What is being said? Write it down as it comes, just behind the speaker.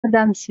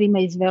Dan svima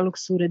iz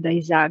VELUX ureda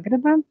iz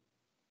Zagreba.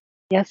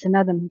 Ja se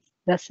nadam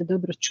da se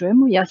dobro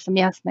čujemo. Ja sam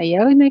Jasna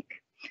Jelinek.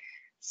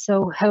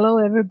 So hello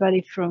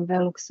everybody from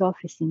VELUX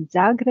office in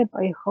Zagreb.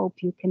 I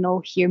hope you can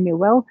all hear me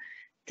well.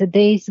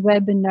 Today's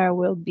webinar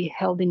will be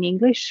held in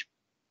English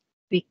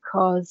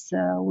because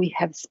we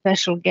have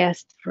special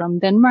guest from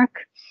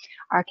Denmark.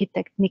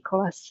 Architect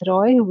Nicholas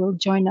Roy will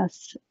join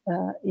us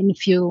in a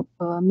few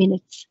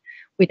minutes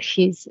with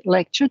his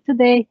lecture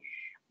today.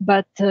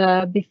 But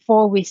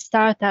before we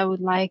start, I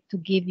would like to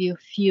give you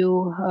a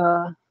few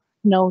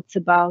notes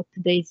about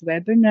today's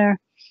webinar.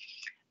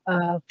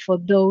 For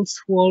those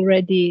who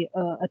already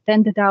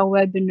attended our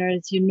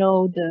webinars, you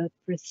know the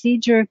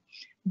procedure,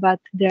 but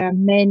there are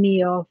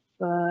many of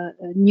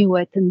new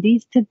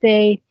attendees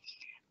today.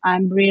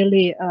 I'm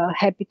really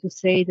happy to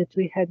say that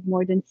we had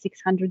more than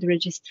 600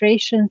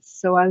 registrations,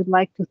 so I would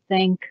like to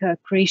thank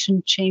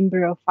Croatian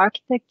Chamber of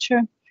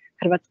Architecture,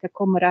 Hrvatska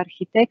komora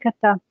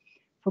arhitekata,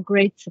 for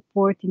great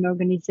support in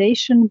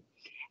organization,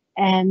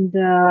 and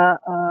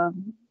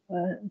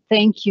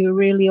thank you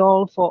really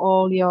all for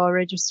all your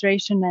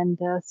registration and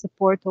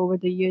support over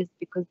the years,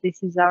 because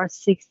this is our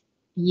 6th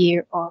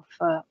year of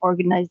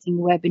organizing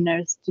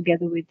webinars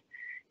together with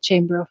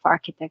Chamber of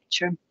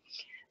Architecture.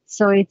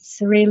 So it's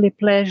really a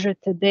pleasure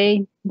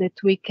today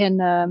that we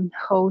can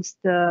host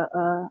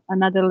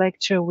another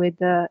lecture with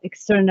the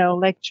external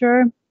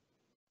lecturer,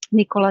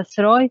 Nicholas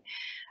Roy.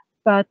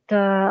 But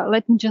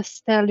let me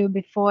just tell you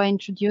before I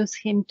introduce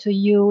him to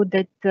you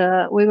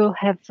that we will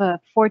have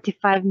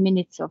 45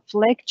 minutes of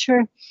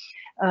lecture.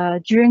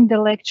 During the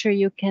lecture,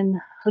 you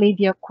can leave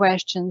your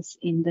questions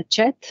in the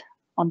chat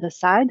on the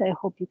side. I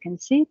hope you can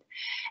see it.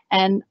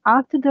 And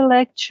after the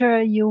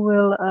lecture, you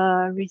will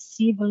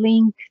receive a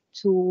link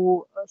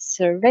to a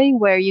survey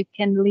where you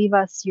can leave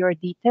us your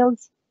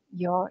details,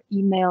 your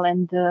email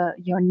and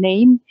your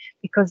name,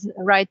 because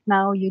right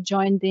now you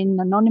joined in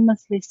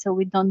anonymously, so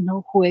we don't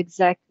know who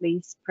exactly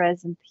is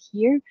present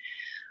here.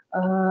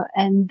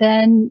 And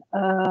then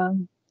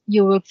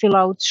you will fill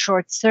out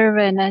short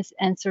survey and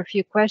answer a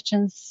few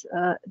questions.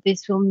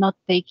 This will not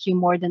take you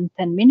more than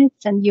 10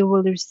 minutes, and you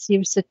will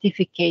receive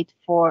certificate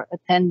for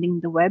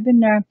attending the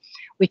webinar,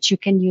 which you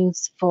can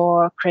use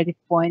for credit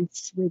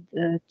points with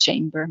the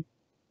chamber.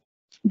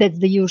 That's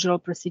the usual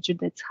procedure.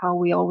 That's how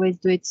we always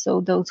do it.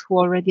 So those who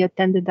already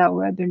attended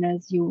our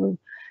webinars, you will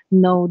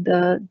know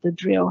the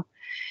drill.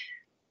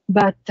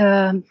 But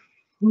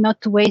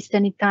not to waste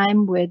any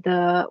time with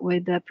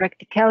the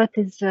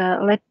practicalities,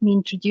 let me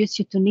introduce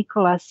you to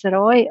Nicholas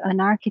Roy, an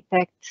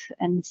architect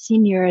and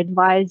senior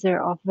advisor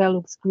of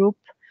VELUX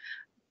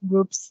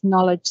Group's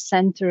Knowledge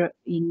Center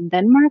in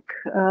Denmark.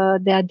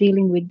 They are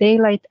dealing with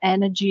daylight,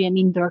 energy, and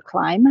indoor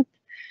climate.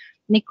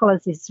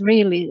 Nicholas is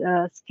really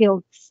a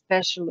skilled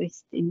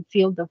specialist in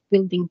field of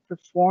building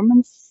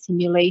performance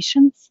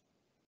simulations,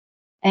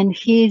 and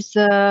he's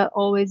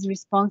always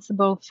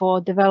responsible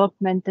for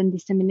development and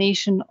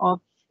dissemination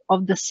of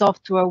the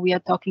software we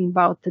are talking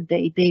about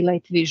today,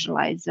 Daylight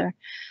Visualizer.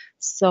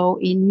 So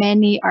in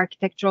many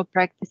architectural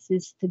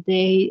practices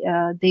today,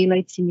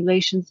 daylight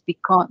simulations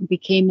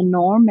became a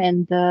norm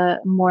and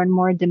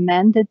more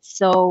demanded.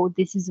 So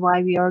this is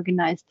why we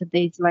organized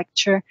today's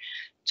lecture,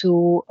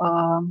 to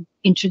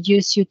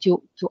introduce you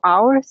to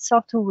our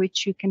software,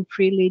 which you can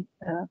freely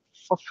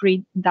for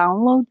free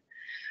download,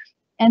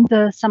 and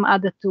some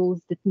other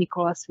tools that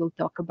Nicholas will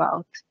talk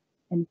about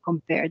and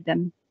compare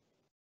them.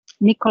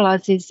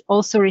 Nicholas is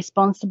also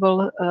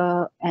responsible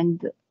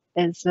and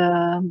as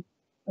a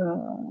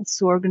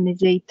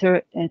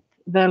organizer at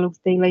VELUX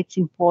Daylight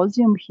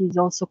Symposium. He's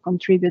also a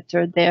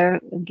contributor there,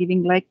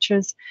 giving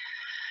lectures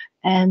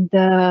and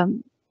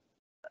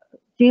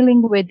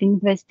dealing with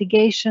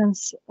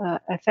investigations,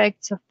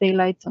 effects of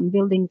daylight on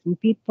buildings and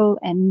people,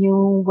 and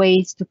new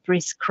ways to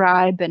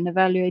prescribe and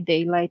evaluate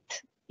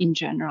daylight in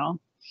general.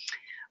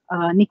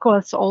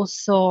 Nicholas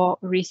also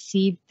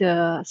received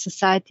the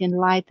Society in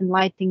Light and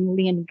Lighting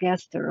Leon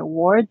Gaster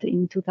Award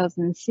in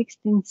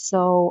 2016.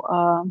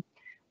 So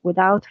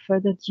without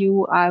further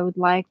ado, I would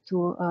like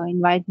to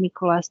invite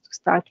Nicholas to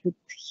start with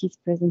his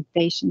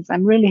presentations.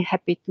 I'm really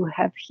happy to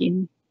have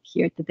him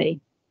here today.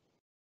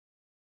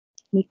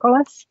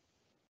 Nicholas?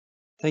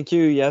 Thank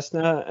you,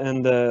 Jasna,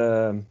 and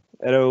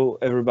hello,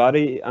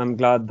 everybody. I'm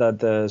glad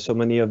that so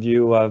many of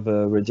you have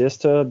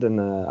registered,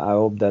 and I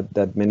hope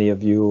that many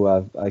of you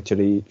have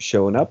actually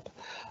shown up.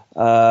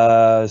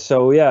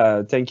 So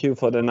yeah, thank you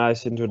for the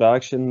nice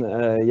introduction,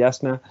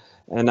 Jasna,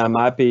 and I'm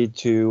happy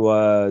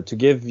to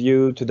give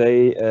you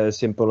today a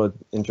simple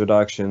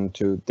introduction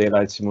to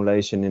daylight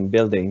simulation in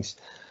buildings.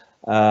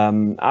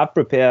 I've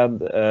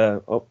prepared.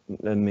 Oh,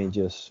 let me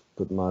just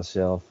put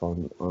myself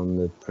on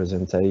the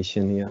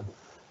presentation here.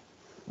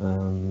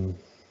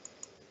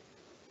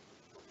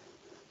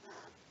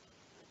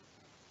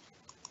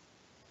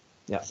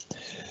 Yeah,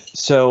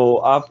 so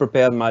I've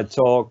prepared my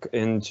talk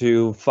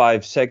into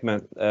 5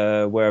 segments,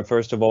 where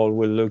first of all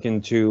we'll look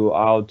into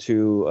how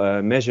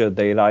to measure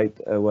daylight,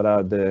 what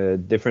are the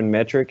different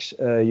metrics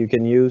you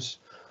can use.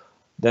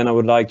 Then I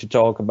would like to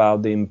talk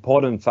about the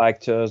important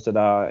factors that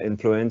are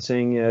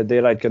influencing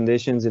daylight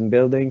conditions in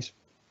buildings,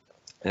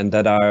 and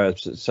that are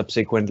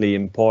subsequently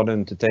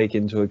important to take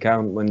into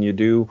account when you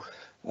do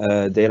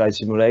daylight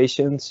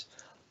simulations.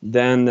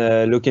 Then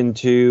look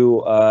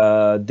into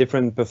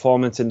different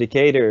performance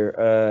indicator.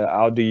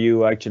 How do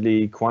you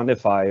actually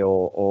quantify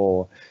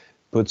or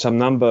put some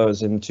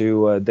numbers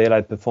into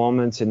daylight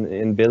performance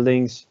in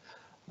buildings?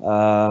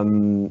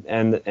 And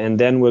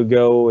then we'll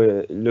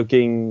go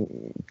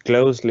looking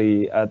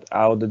closely at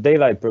how the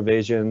daylight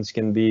provisions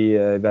can be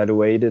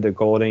evaluated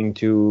according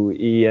to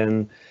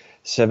EN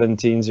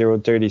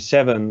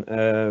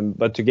 17037,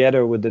 but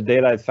together with the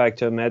daylight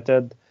factor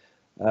method.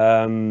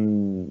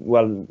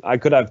 Well, I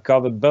could have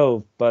covered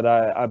both, but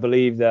I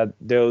believe that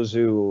those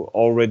who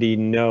already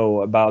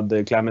know about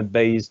the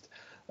climate-based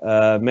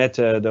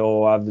method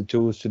or have the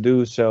tools to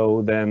do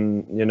so,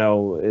 then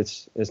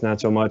it's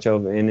not so much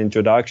of an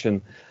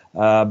introduction.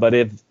 But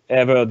if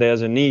ever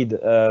there's a need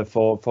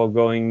for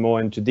going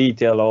more into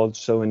detail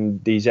also in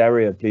these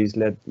areas, please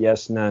let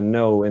Yesna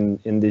know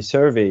in the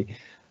survey,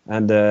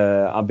 and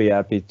I'll be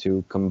happy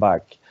to come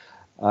back.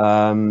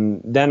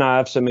 Then I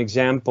have some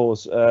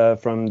examples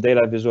from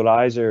Daylight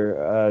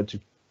Visualizer to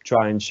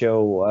try and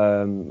show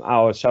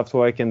how our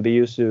software can be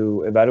used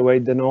to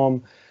evaluate the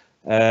norm,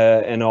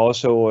 and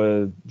also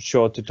a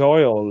short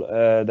tutorial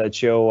that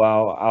show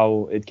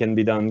how it can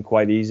be done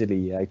quite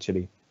easily,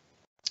 actually.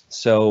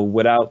 So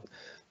without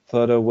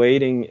further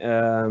waiting,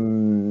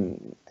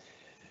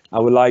 I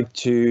would like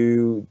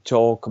to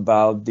talk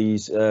about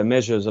these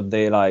measures of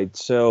daylight.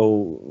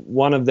 So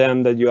one of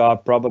them that you are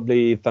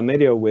probably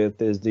familiar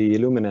with is the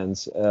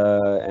illuminance,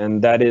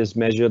 and that is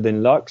measured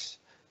in lux.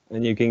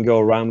 And you can go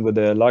around with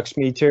a lux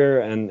meter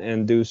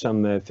and do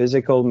some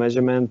physical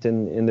measurement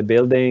in the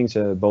buildings,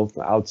 both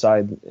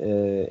outside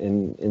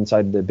and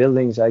inside the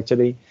buildings,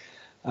 actually.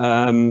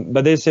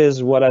 But this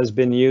is what has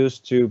been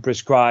used to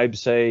prescribe,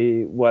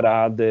 say, what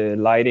are the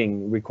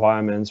lighting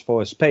requirements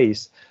for a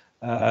space.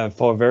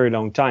 For a very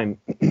long time.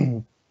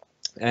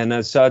 And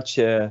as such,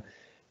 kind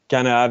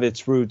of have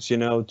its roots,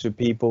 to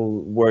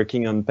people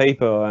working on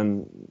paper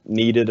and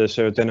needed a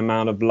certain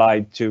amount of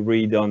light to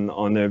read on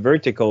a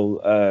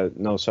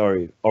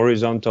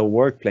horizontal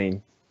work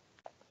plane.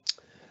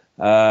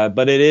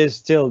 But it is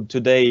still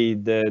today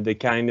the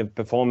kind of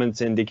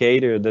performance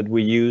indicator that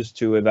we use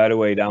to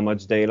evaluate how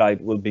much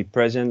daylight will be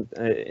present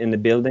in the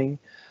building.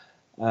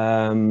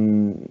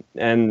 And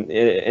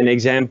an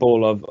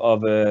example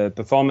of a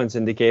performance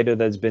indicator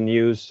that's been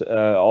used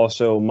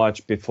also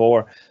much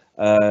before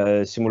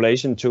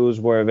simulation tools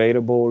were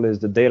available is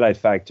the daylight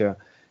factor.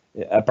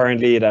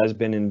 Apparently it has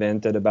been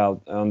invented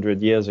about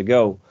 100 years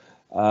ago.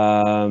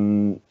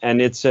 And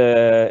it's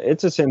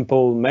a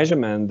simple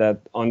measurement that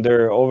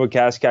under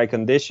overcast sky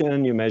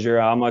condition, you measure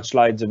how much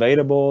light is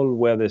available,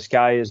 where the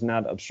sky is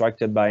not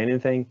obstructed by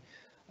anything.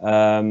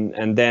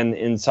 And then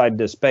inside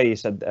the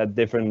space at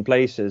different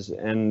places,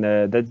 and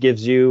that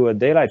gives you a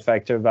daylight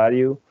factor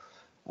value,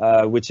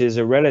 which is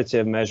a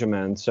relative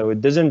measurement. So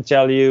it doesn't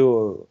tell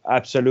you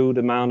absolute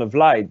amount of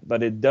light,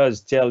 but it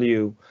does tell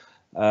you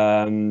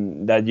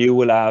that you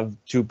will have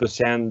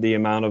 2% the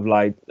amount of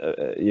light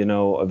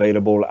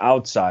available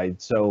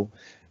outside. So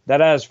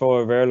that has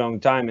for a very long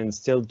time, and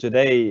still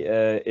today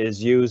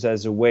is used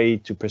as a way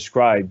to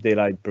prescribe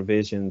daylight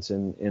provisions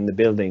in the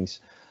buildings.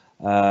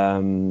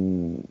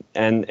 And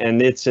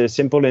it's a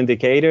simple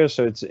indicator,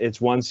 so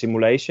it's one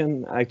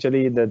simulation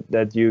actually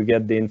that you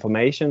get the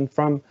information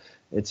from.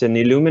 It's an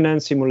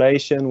illuminance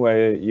simulation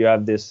where you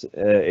have this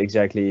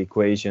exactly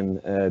equation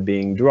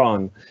being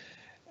drawn,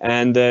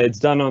 and it's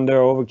done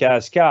under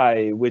overcast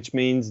sky, which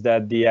means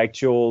that the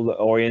actual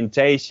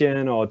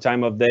orientation or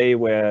time of day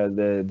where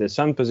the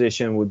sun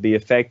position would be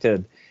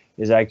affected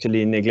is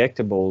actually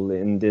neglectable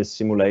in this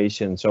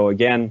simulation. So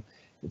again,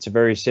 it's a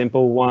very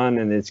simple one,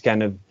 and it's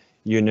kind of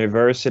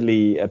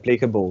universally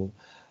applicable,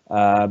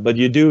 but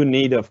you do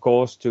need, of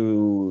course,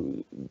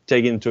 to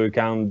take into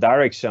account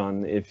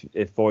direction.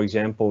 If for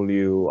example,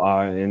 you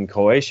are in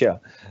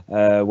Croatia,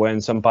 where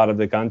in some part of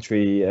the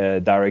country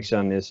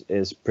direction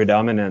is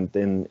predominant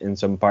in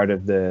some part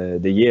of the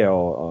year,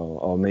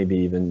 or maybe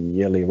even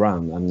yearly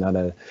round. I'm not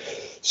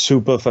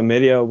super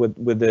familiar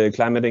with the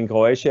climate in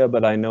Croatia,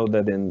 but I know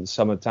that in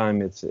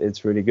summertime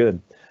it's really good.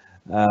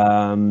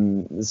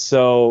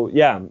 So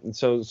yeah,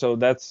 so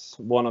that's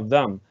one of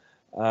them.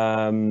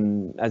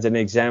 As an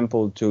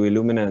example to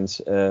illuminance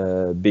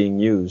being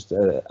used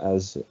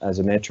as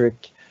a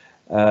metric.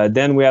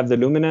 Then we have the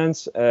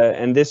luminance,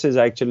 and this is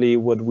actually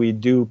what we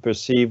do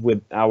perceive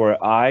with our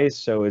eyes.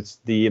 So it's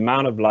the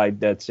amount of light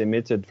that's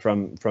emitted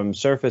from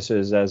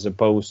surfaces as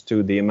opposed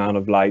to the amount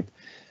of light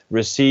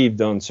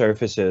received on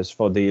surfaces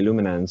for the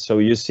illuminance. So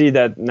you see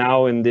that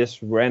now in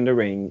this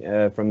rendering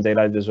from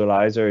Daylight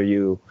Visualizer,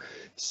 you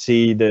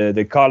see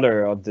the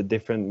color of the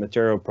different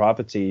material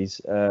properties,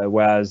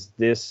 whereas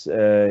this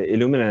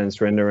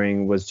illuminance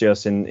rendering was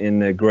just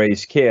in a gray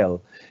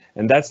scale.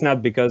 And that's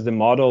not because the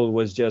model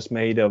was just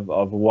made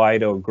of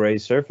white or gray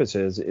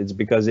surfaces. It's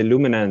because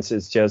illuminance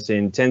is just the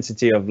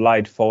intensity of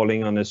light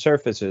falling on the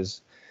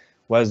surfaces,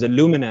 whereas the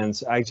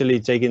luminance actually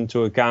take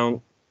into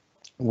account,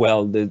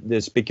 well, the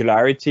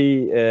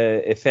specularity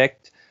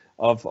effect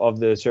of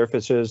the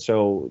surfaces,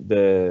 so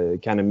the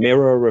kind of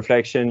mirror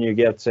reflection you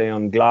get, say,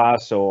 on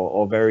glass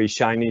or very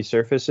shiny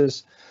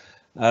surfaces,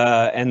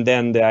 and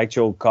then the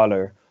actual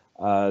color.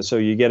 So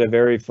you get a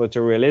very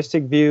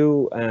photorealistic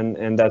view,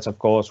 and that's of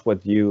course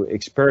what you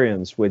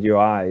experience with your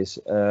eyes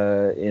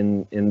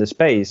in the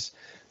space.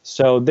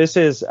 So this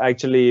is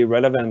actually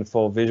relevant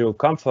for visual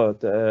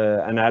comfort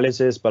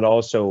analysis, but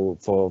also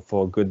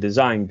for good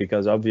design,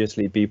 because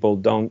obviously people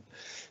don't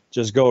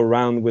just go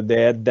around with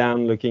their head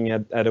down looking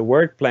at a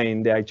work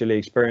plane. They actually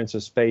experience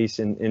a space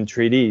in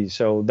 3D.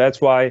 So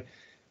that's why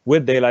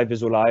with Daylight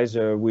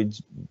Visualizer, we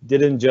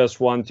didn't just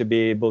want to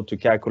be able to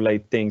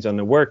calculate things on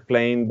the work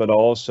plane, but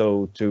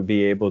also to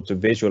be able to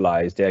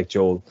visualize the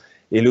actual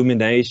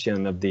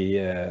illumination of the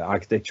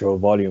architectural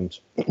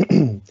volumes.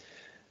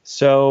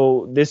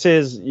 So this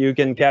is, you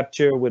can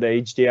capture with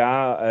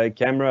HDR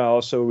camera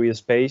also real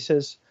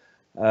spaces,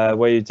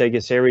 where you take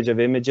a series of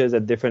images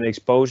at different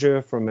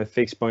exposure from a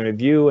fixed point of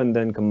view and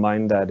then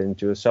combine that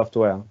into a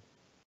software.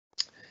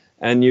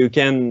 And you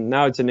can,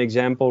 now it's an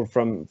example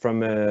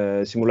from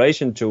a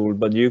simulation tool,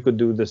 but you could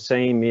do the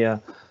same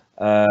here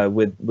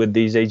with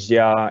these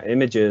HDR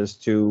images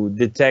to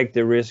detect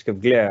the risk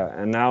of glare.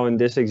 And now in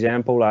this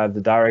example, I have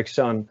the direct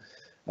sun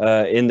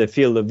in the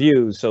field of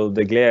view, so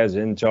the glare is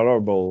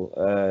intolerable.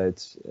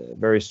 It's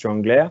very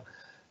strong glare.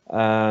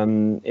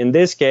 In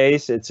this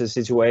case, it's a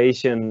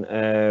situation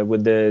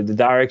with the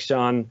direct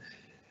sun,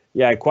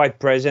 yeah, quite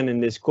present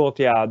in this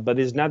courtyard, but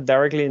it's not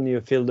directly in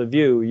your field of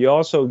view. You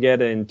also get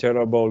an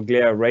intolerable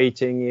glare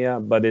rating here,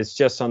 but it's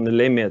just on the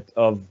limit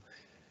of,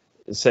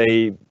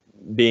 say,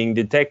 being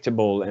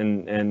detectable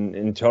and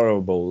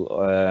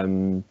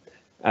intolerable.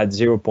 At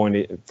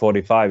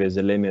 0.45 is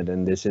the limit,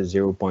 and this is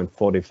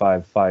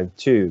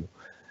 0.4552.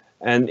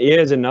 And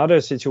here's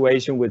another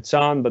situation with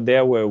sun, but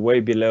there we're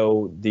way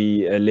below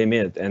the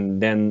limit,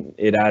 and then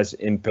it has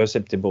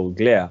imperceptible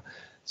glare.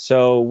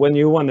 So when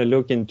you want to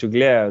look into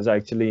glare, it's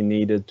actually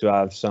needed to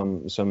have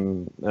some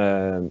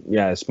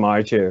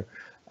smarter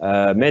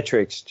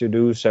metrics to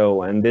do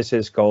so, and this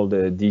is called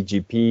a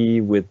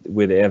DGP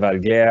with eval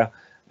glare,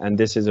 and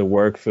this is a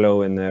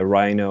workflow in the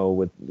Rhino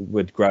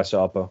with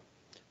Grasshopper.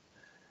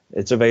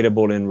 It's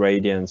available in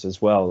Radiance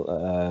as well.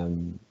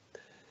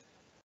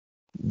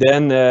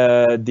 Then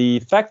the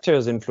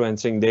factors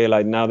influencing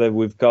daylight, now that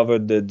we've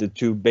covered the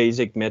two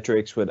basic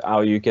metrics with how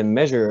you can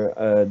measure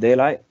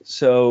daylight.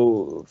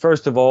 So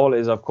first of all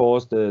is, of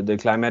course, the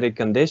climatic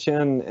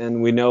condition,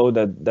 and we know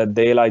that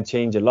daylight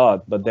change a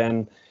lot, but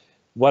then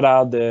what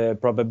are the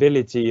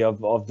probability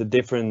of the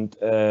different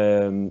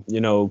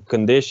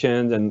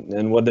conditions,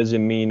 and what does it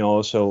mean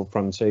also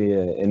from, say,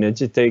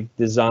 energetic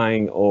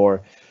design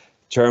or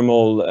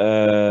thermal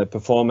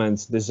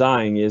performance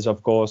design is,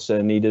 of course,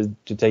 needed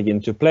to take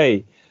into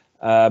play.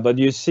 But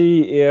you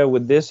see here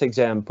with this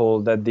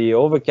example that the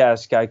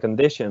overcast sky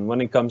condition,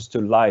 when it comes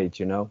to light,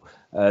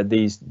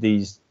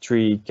 these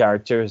three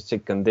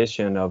characteristic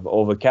condition of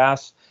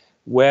overcast,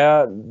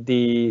 where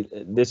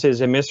this is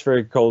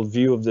hemispherical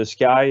view of the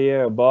sky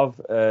here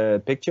above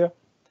picture.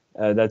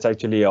 That's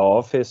actually our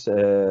office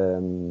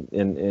in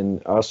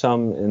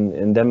Ørsum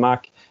in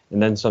Denmark,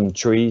 and then some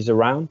trees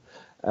around.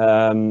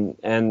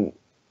 And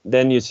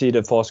then you see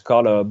the false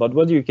color, but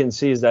what you can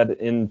see is that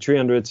in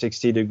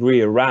 360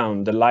 degree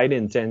around, the light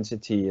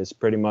intensity is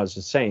pretty much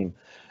the same.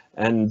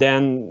 And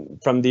then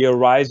from the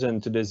horizon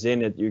to the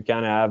zenith, you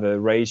kind of have a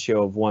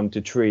ratio of 1 to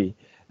 3.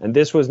 And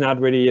this was not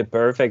really a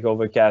perfect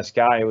overcast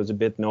sky. It was a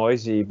bit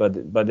noisy, but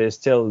they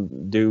still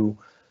do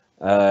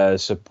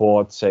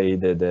support, say,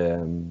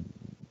 the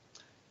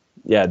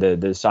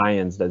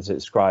science that's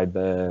described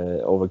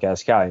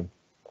overcast sky.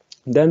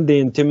 Then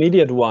the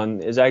intermediate one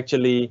is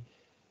actually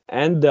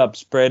end up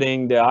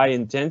spreading the high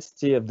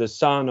intensity of the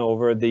sun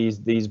over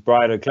these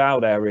brighter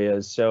cloud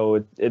areas.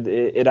 So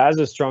it has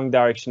a strong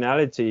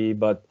directionality,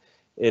 but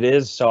it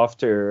is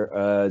softer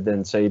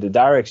than, say, the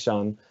direct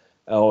sun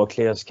or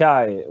clear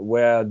sky,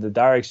 where the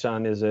direct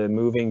sun is a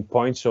moving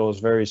point source,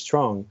 very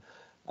strong.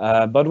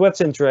 But what's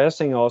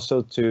interesting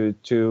also to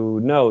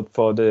note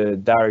for the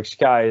direct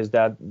sky is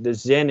that the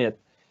zenith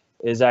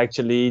is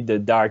actually the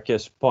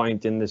darkest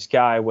point in the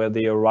sky, where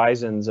the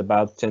horizon is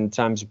about 10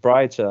 times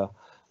brighter.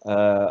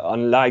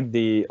 Unlike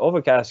the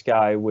overcast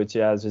sky, which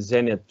has a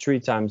zenith 3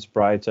 times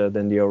brighter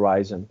than the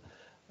horizon.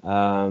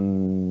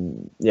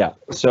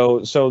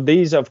 So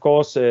these, of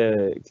course,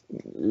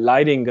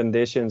 lighting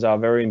conditions are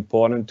very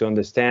important to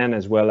understand,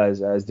 as well as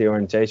the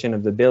orientation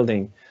of the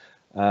building.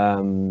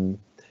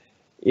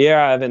 Here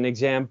I have an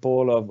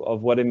example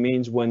of what it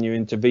means when you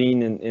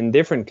intervene in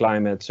different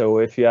climates. So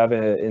if you have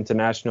an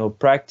international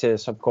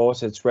practice, of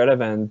course, it's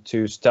relevant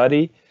to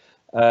study.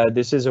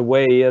 This is a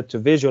way to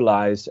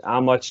visualize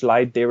how much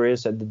light there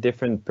is at the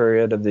different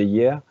period of the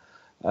year.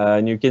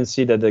 And you can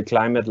see that the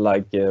climate,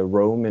 like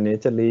Rome in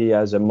Italy,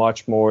 has a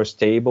much more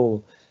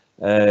stable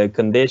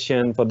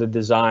condition for the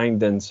design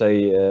than,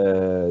 say,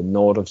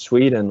 north of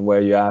Sweden,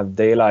 where you have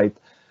daylight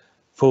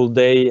full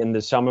day in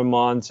the summer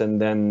months and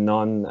then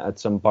none at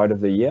some part of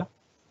the year.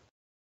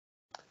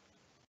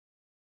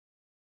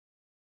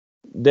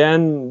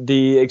 Then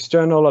the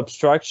external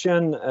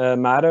obstruction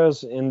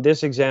matters. In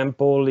this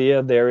example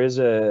here, there is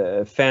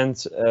a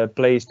fence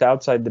placed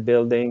outside the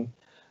building.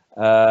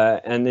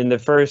 And in the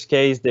first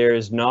case, there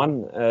is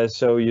none.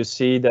 So you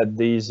see that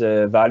these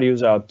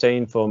values are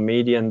obtained for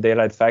median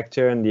daylight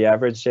factor and the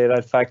average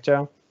daylight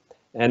factor.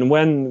 And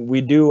when we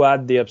do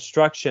add the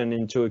obstruction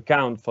into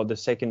account for the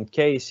second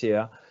case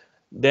here,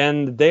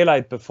 then the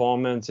daylight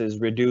performance is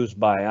reduced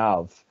by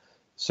half.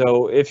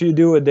 So if you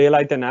do a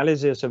daylight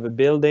analysis of a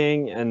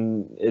building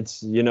and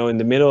it's, you know, in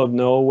the middle of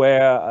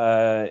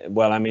nowhere,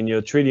 well, I mean,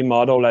 your 3D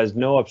model has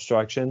no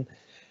obstruction,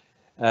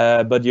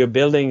 but your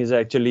building is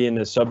actually in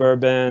a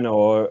suburban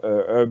or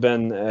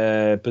urban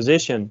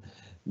position,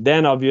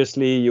 then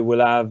obviously you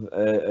will have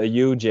a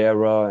huge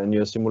error in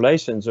your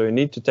simulation. So you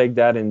need to take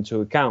that into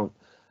account.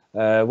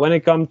 When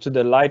it comes to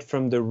the light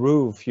from the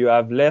roof, you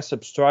have less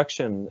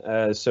obstruction.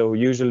 So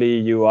usually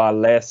you are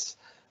less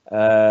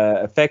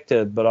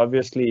affected, but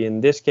obviously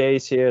in this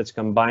case here, it's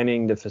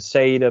combining the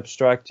facade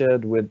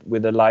obstructed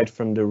with the light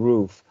from the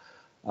roof.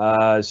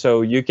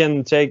 So you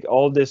can take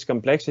all this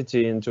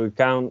complexity into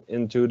account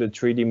into the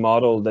 3D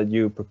model that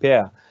you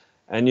prepare.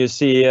 And you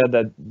see here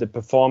that the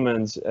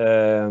performance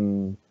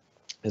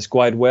is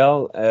quite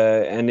well,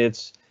 and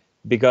it's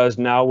because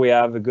now we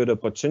have a good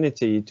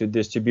opportunity to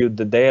distribute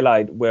the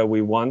daylight where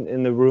we want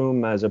in the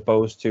room as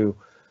opposed to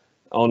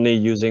only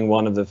using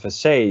one of the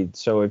facades.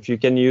 So if you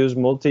can use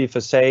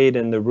multi-facade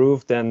in the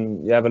roof,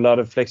 then you have a lot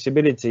of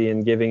flexibility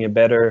in giving a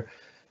better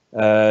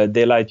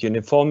daylight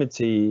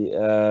uniformity.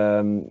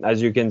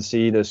 As you can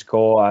see, the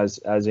score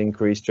has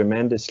increased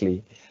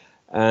tremendously.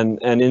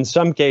 And in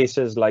some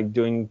cases, like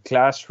doing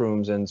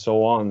classrooms and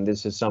so on,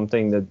 this is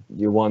something that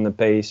you want to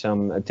pay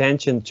some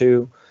attention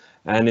to.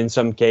 And in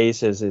some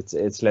cases,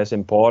 it's less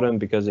important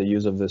because the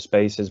use of the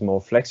space is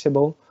more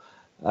flexible.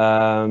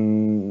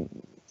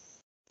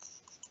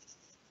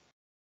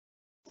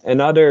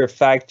 Another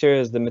factor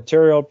is the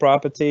material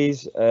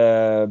properties,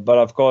 but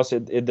of course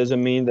it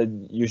doesn't mean that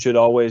you should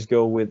always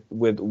go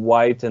with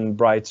white and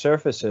bright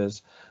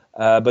surfaces,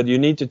 but you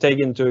need to take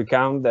into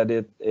account that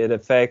it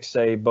affects,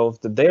 say,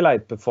 both the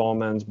daylight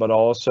performance, but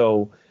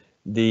also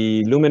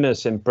the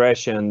luminous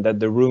impression that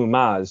the room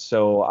has.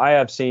 So I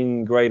have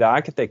seen great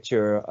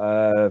architecture,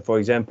 for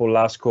example,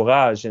 Las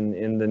Courage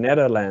in the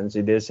Netherlands.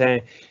 He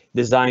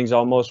designs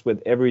almost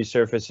with every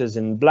surfaces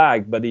in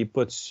black, but he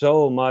puts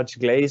so much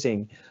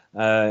glazing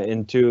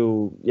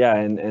into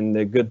in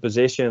a good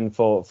position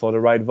for the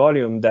right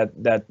volume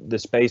that the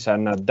space are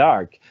not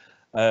dark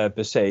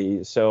per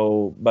se.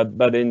 So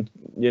but in,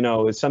 you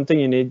know, it's something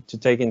you need to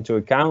take into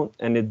account,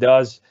 and it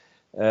does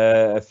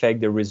affect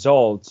the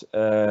result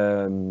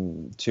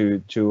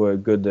to a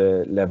good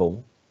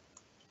level.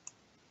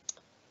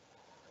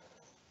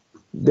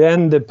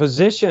 Then the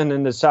position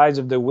and the size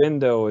of the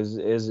window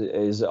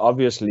is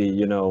obviously,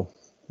 you know,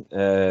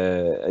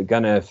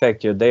 gonna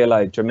affect your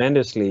daylight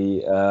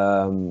tremendously,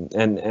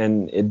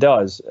 and it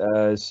does.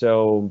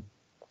 So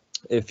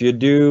if you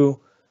do,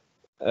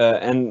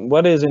 and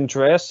what is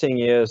interesting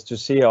is to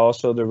see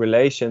also the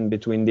relation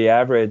between the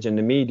average and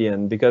the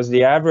median, because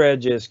the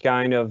average is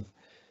kind of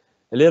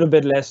a little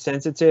bit less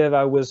sensitive,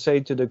 I will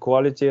say, to the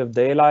quality of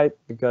daylight,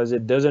 because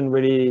it doesn't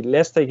really,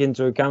 let's take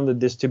into account the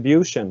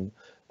distribution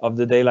of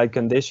the daylight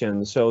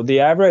conditions. So the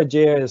average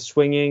here is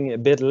swinging a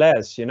bit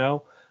less, you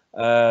know,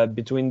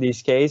 between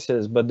these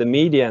cases, but the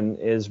median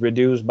is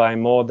reduced by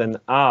more than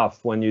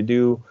half when you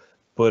do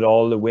put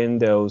all the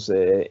windows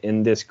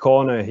in this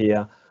corner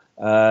here.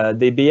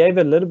 They behave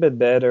a little bit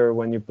better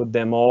when you put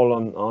them all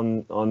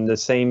on the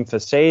same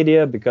facade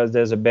here, because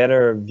there's a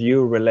better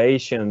view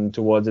relation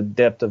towards the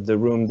depth of the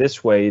room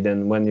this way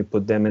than when you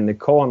put them in the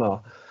corner.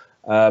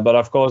 But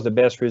of course, the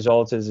best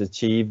results is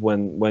achieved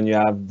when you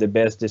have the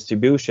best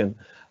distribution.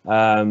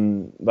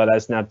 But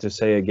that's not to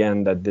say,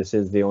 again, that this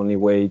is the only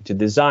way to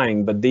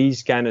design, but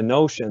these kind of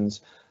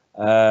notions,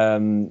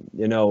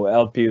 you know,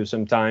 help you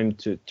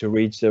sometimes to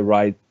reach the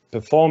right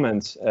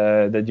performance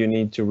that you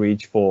need to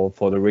reach for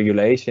the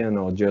regulation,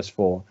 or just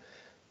for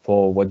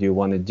what you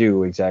want to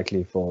do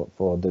exactly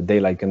for the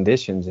daylight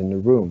conditions in the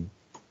room.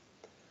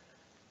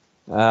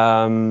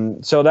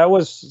 So that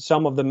was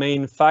some of the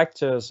main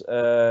factors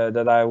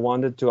that I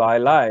wanted to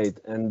highlight,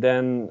 and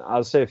then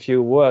I'll say a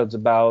few words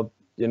about,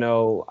 you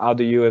know, how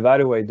do you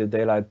evaluate the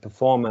daylight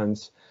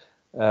performance.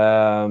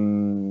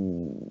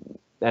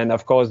 And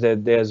of course,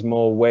 there's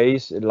more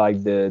ways,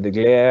 like the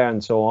glare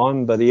and so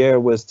on, but here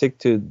we'll stick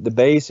to the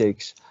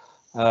basics.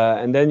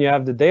 And then you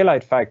have the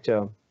daylight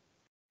factor,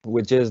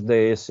 which is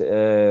this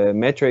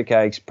metric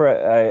I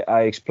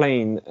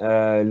explained,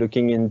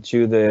 looking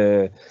into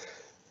the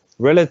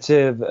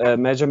relative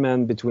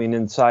measurement between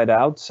inside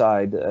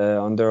outside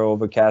under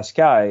overcast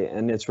sky.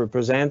 And it's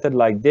represented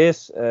like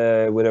this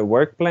with a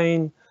work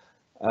plane.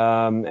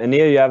 And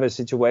here you have a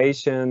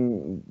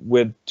situation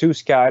with 2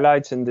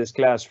 skylights in this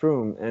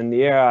classroom, and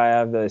here I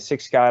have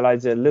 6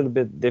 skylights. A little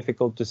bit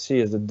difficult to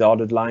see as the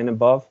dotted line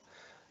above.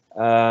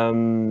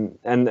 And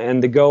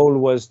the goal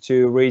was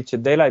to reach a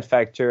daylight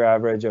factor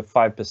average of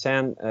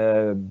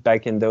 5%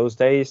 back in those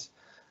days.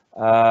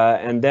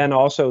 And then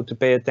also to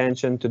pay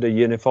attention to the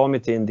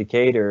uniformity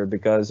indicator,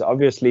 because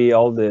obviously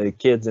all the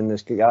kids in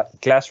this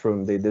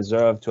classroom, they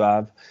deserve to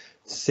have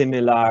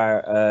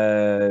similar,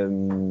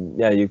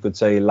 yeah, you could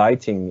say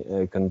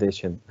lighting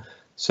condition.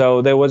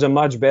 So there was a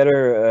much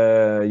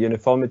better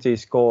uniformity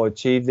score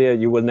achieved there.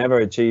 You will never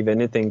achieve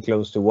anything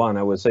close to 1.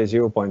 I would say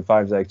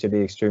 0.5 is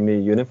actually extremely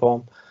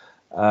uniform.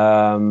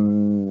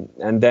 And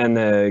then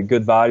a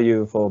good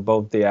value for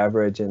both the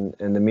average and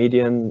the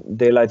median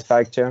daylight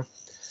factor.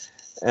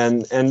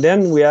 And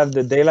then we have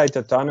the daylight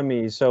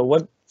autonomy. So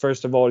what,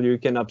 first of all, you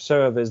can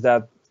observe is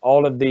that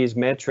all of these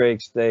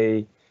metrics,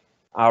 they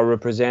are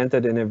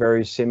represented in a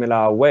very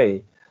similar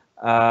way.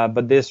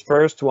 But this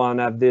first one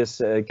have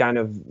this kind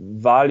of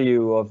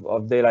value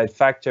of daylight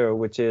factor,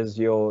 which is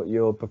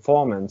your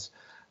performance.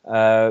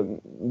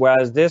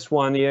 Whereas this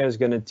one here is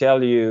going to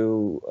tell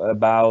you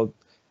about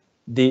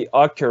the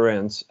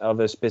occurrence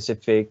of a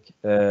specific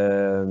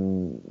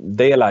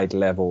daylight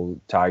level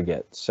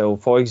target. So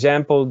for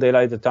example,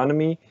 daylight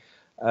autonomy,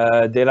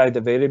 daylight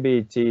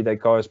availability,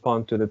 that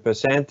correspond to the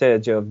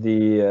percentage of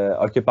the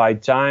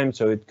occupied time.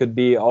 So it could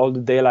be all the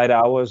daylight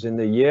hours in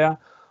the year,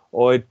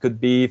 or it could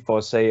be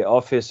for, say,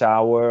 office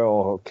hour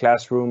or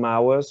classroom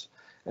hours.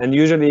 And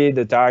usually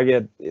the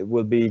target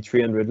will be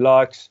 300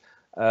 lux,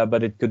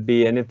 but it could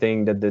be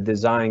anything that the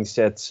design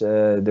sets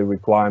the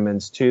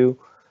requirements to.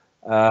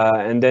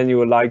 And then you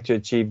would like to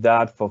achieve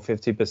that for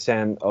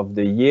 50% of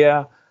the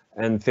year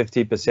and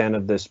 50%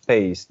 of the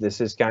space. This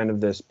is kind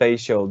of the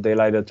spatial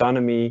daylight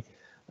autonomy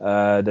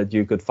that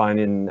you could find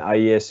in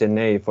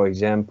IESNA, for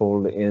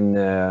example, in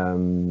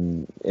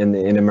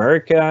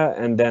America,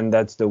 and then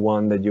that's the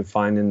one that you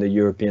find in the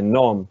European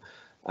norm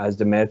as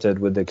the method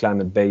with the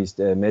climate-based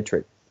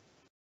metric.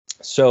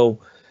 So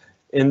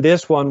in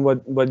this one,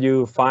 what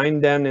you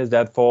find then is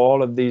that for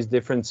all of these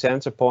different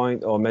sensor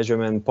point or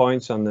measurement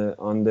points on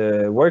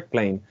the work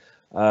plane,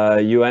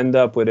 you end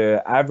up with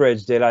an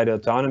average daylight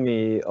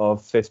autonomy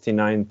of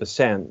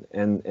 59%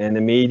 and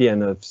a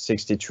median of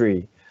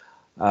 63.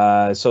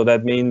 So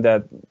that means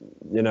that,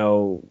 you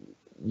know,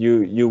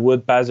 you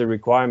would pass a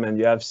requirement.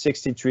 You have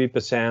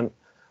 63%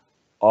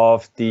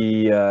 of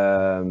the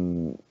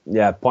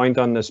point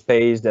on the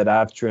space that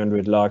have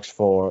 300 lux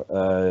for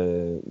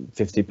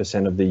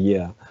 50% of the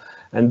year.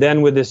 And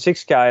then with the 6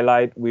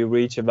 skylight, we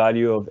reach a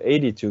value of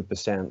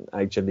 82%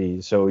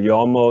 actually. So you're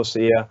almost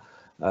here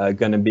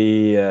going to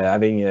be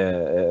having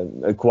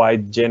a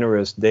quite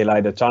generous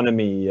daylight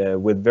autonomy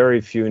with very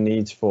few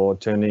needs for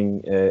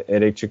turning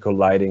electrical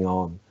lighting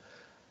on.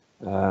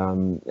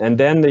 And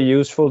then the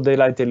useful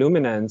daylight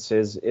illuminance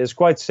is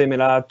quite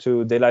similar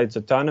to daylight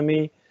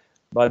autonomy,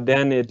 but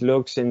then it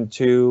looks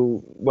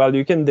into, well,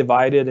 you can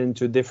divide it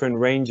into different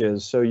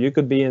ranges. So you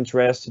could be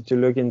interested to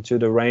look into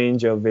the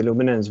range of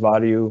illuminance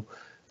value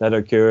that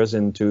occurs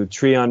into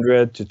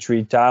 300 to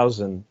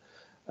 3000.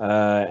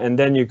 And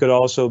then you could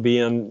also be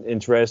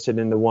interested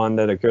in the one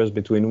that occurs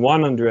between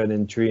 100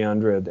 and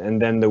 300,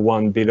 and then the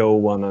one below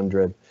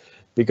 100.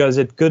 Because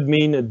it could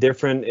mean a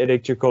different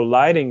electrical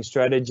lighting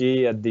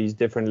strategy at these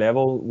different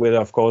levels, with,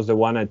 of course, the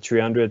one at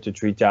 300 to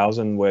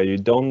 3000 where you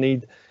don't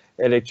need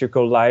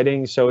electrical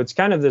lighting. So it's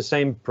kind of the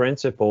same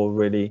principle,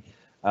 really,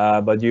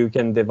 but you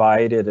can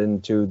divide it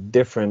into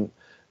different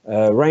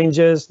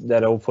ranges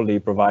that hopefully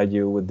provide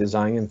you with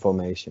design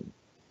information.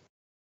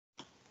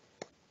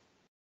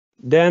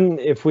 Then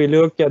if we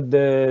look at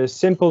the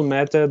simple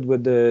method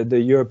with the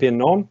European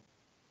norm,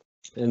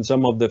 and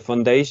some of the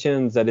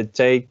foundations that it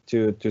takes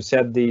to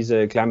set these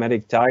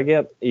climatic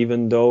target,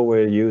 even though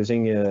we're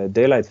using a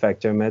daylight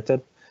factor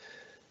method.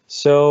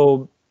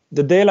 So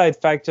the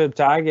daylight factor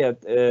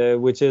target,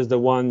 which is the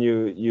one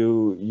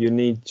you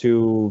need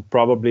to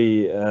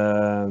probably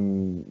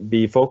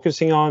be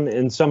focusing on.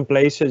 In some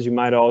places, you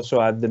might also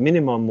have the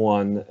minimum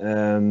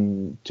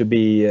one to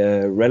be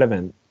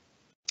relevant.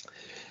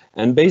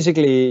 And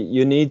basically,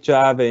 you need to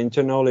have an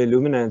internal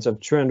illuminance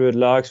of 300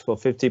 lux for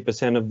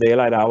 50% of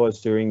daylight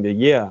hours during the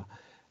year.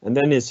 And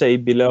then it's say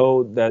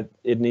below that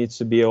it needs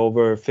to be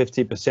over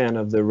 50%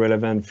 of the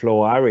relevant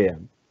floor area.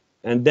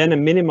 And then a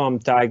minimum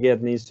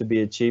target needs to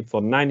be achieved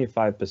for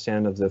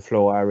 95% of the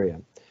floor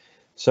area.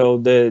 So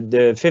the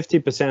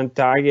 50%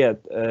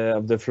 target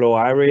of the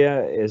floor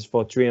area is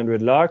for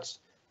 300 lux,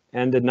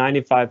 and the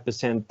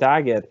 95%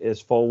 target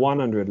is for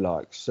 100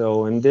 lux.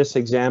 So in this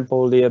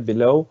example here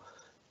below,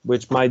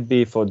 which might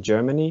be for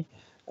Germany,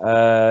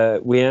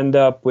 we end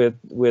up with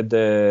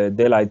the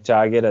daylight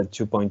target at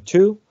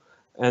 2.2,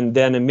 and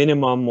then a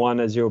minimum one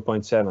at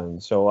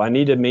 0.7. So I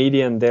need a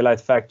median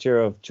daylight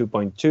factor of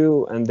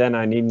 2.2, and then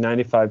I need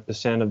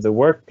 95% of the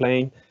work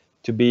plane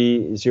to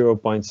be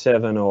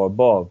 0.7 or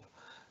above.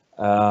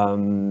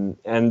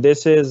 And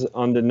this is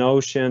on the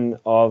notion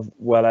of,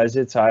 well, as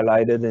it's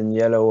highlighted in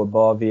yellow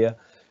above here,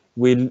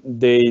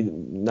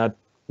 not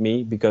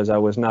me, because I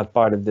was not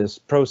part of this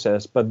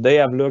process, but they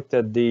have looked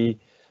at the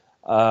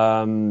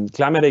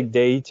climatic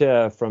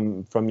data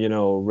from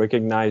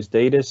recognized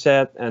data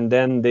set, and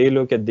then they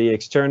look at the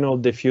external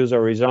diffuse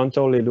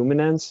horizontal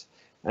illuminance,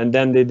 and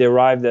then they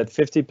derive that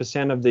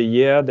 50% of the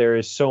year there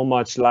is so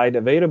much light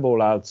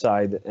available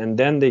outside, and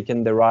then they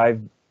can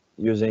derive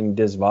using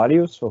this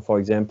value. So for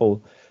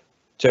example,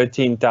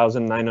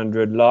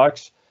 13,900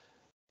 lux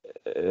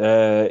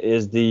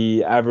is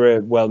the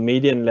average,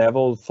 median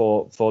level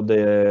for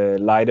the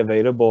light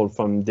available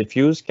from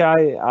diffuse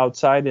sky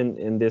outside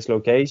in this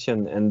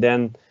location. And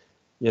then,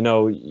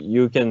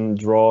 you can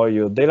draw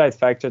your daylight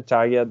factor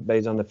target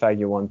based on the fact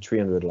you want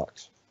 300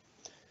 lux.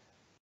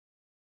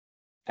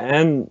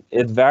 And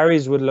it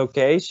varies with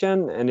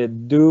location, and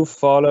it do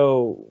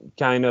follow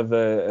kind of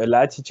a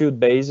latitude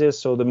basis.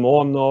 So the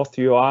more north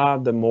you are,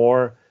 the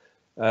more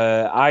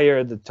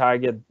higher the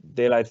target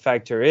daylight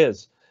factor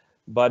is.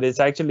 But it's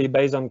actually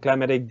based on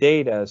climatic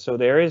data. So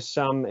there is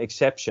some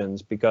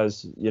exceptions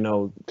because,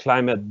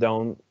 climate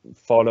don't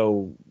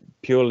follow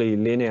purely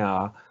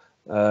linear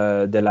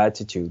the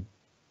latitude.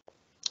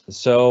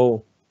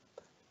 So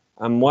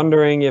I'm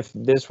wondering if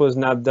this was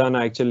not done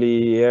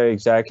actually here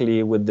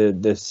exactly with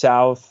the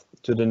south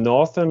to the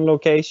northern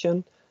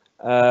location.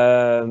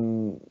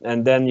 And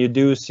then you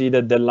do see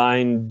that the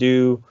line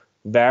do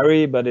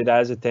vary, but it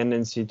has a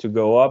tendency to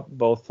go up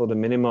both for the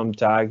minimum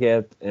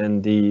target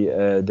and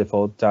the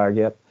default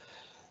target.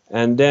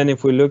 And then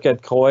if we look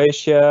at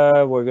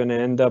Croatia, we're going to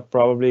end up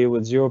probably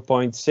with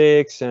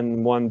 0.6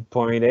 and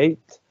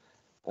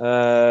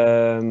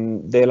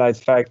 1.8 daylight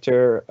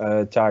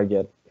factor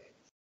target.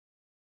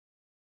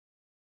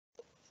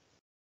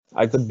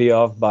 I could be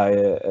off by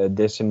a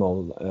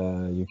decimal.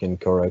 You can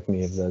correct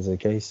me if that's the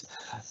case.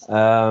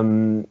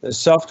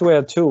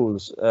 Software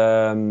tools.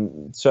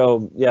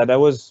 So yeah,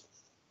 that was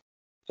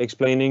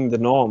explaining the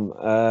norm,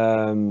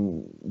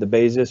 the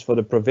basis for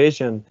the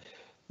provision.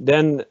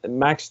 Then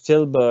Max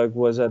Tilburg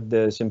was at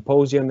the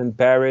symposium in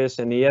Paris,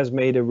 and he has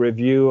made a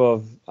review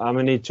of how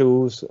many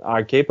tools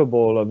are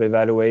capable of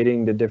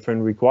evaluating the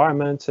different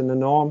requirements in the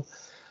norm.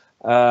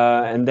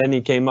 And then he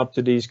came up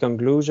to these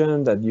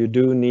conclusions that you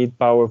do need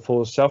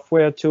powerful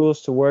software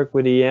tools to work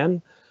with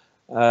EN.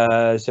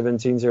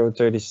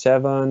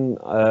 17037,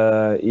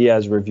 he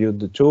has reviewed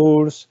the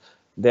tools.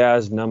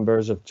 There's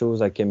numbers of tools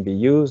that can be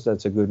used.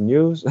 That's a good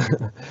news.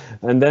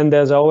 And then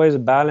there's always a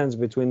balance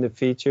between the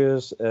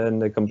features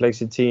and the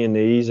complexity and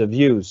the ease of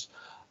use.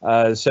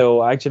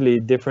 So actually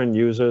different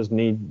users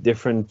need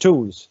different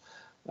tools.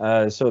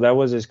 So that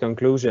was his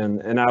conclusion.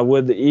 And I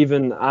would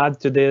even add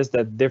to this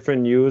that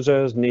different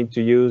users need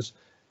to use,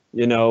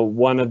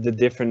 one of the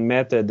different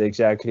methods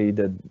exactly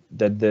that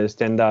the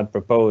standard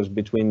proposed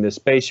between the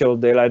spatial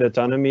daylight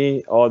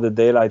autonomy or the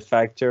daylight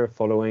factor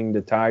following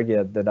the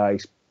target that I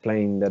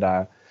explained that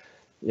are,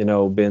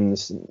 been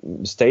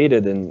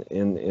stated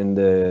in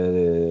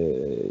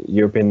the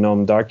European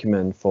norm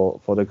document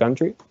for the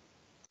country.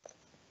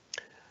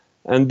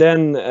 And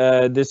then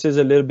this is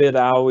a little bit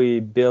how he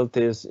built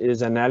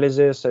his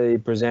analysis. He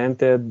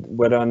presented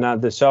whether or not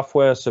the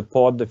software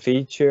support the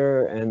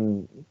feature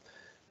and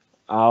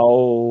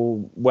how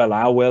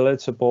well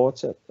it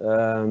supports it.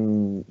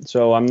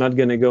 So I'm not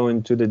going to go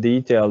into the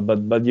detail,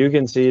 but you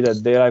can see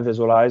that Daylight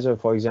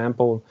Visualizer, for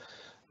example,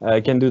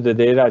 can do the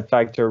daylight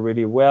factor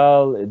really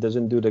well. It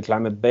doesn't do the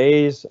climate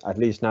base, at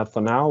least not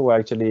for now. We're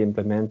actually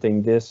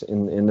implementing this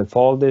in the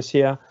fall this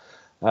year.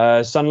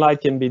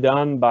 Sunlight can be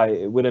done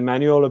with a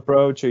manual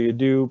approach, or you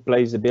do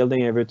place the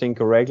building, everything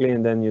correctly,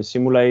 and then you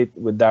simulate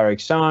with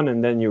direct sun,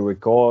 and then you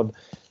record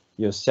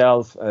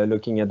yourself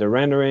looking at the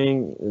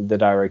rendering, the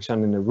direct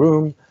sun in the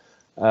room.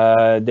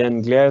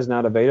 Then glare is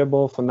not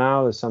available for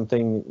now. There's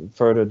something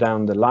further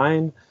down the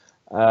line.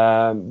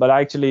 But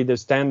actually the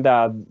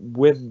standard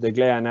with the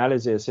glare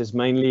analysis is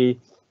mainly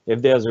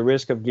if there's a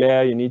risk of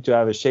glare, you need to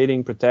have a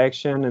shading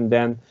protection, and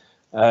then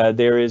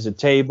there is a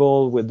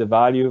table with the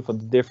value for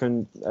the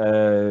different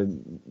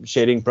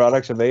shading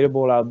products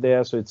available out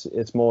there. So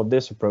it's more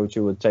this approach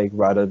you would take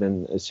rather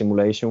than a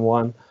simulation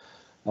one.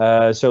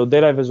 So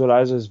Daylight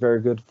Visualizer is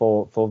very good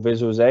for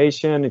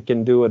visualization. It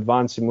can do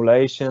advanced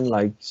simulation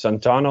like sun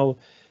tunnel.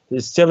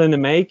 It's still in the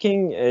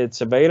making.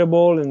 It's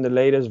available in the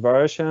latest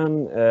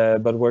version,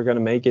 but we're going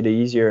to make it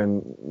easier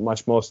and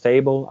much more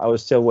stable. I will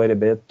still wait a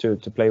bit to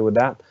play with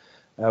that.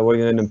 We're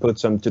going to put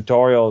some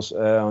tutorials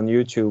on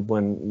YouTube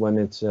when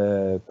it's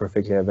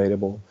perfectly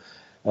available.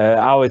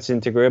 How its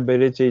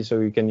integrability, so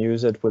you can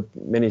use it with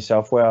many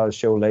software, I'll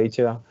show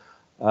later.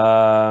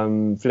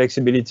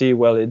 Flexibility,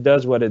 well, it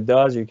does what it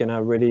does. You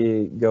cannot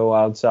really go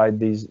outside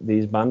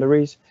these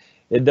boundaries.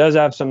 It does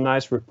have some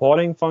nice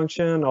reporting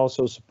function,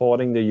 also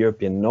supporting the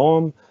European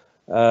norm,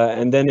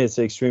 and then it's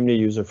extremely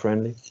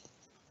user-friendly.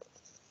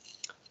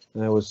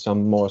 There was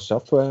some more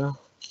software.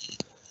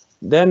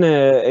 Then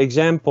an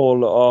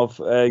example of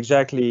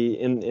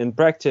exactly in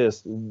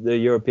practice, the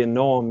European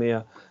norm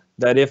here,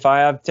 that if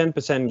I have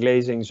 10%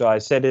 glazing, so I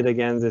set it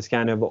against this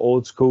kind of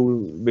old school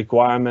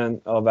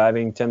requirement of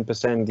having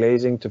 10%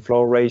 glazing to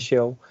floor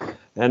ratio.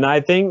 And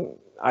I think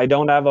I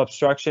don't have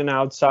obstruction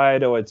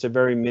outside, or it's a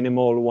very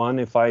minimal one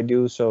if I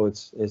do, so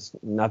it's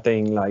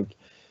nothing like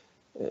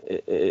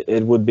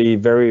it would be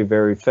very,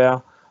 very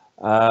fair.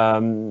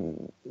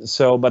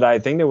 So, but I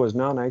think there was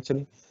none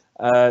actually.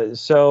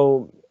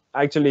 So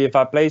actually, if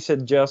I place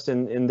it just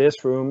in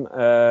this room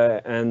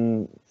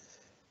and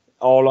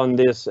all on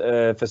this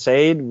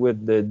facade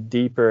with the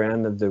deeper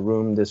end of the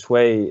room this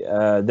way,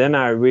 then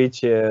I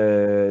reach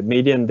a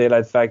median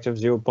daylight factor of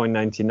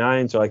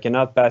 0.99, so I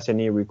cannot pass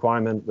any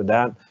requirement with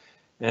that.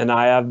 And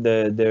I have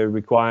the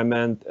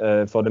requirement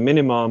for the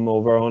minimum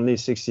over only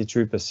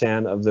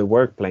 63% of the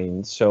work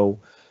plane. So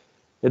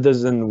it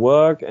doesn't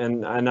work.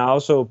 And I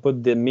also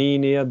put the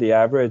mean here, the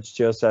average,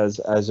 just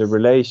as a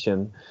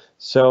relation.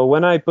 So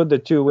when I put the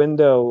two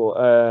window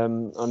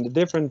on the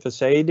different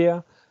facade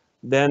here,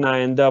 then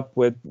I end up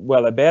with,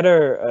 well, a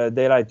better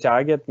daylight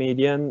target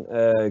median,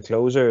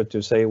 closer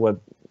to say what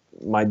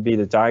might be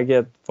the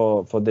target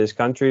for this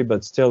country,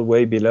 but still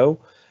way below.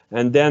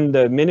 And then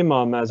the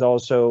minimum has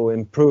also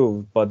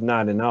improved, but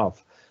not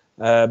enough.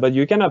 But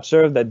you can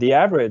observe that the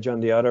average on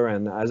the other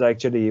end has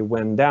actually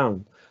went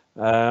down.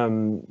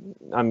 I'm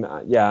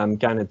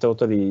kind of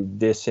totally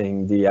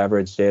dissing the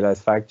average daylight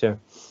factor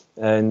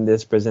in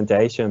this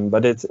presentation,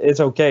 but it's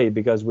okay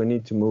because we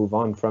need to move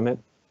on from it.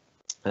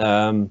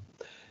 And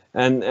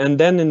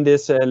then in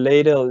this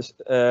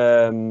latest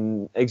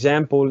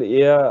example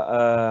here,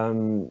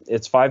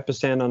 it's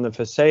 5% on the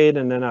facade,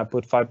 and then I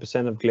put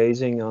 5% of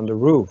glazing on the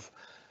roof.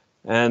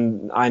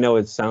 And I know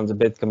it sounds a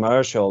bit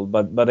commercial,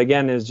 but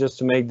again, it's just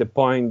to make the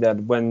point that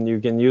when you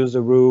can use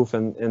the roof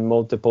and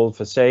multiple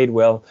facade,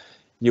 well,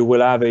 you will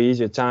have an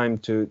easier time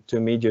to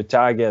meet your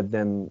target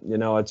than, you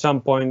know, at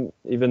some point,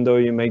 even though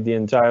you make the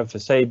entire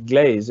facade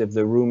glaze, if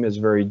the room is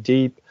very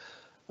deep,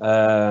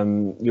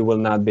 you will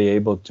not be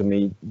able to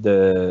meet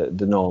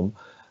the norm.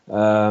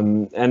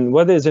 And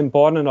what is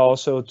important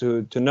also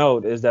to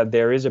note is that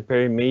there is a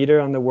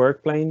perimeter on the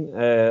work plane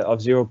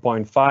of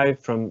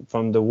 0.5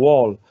 from the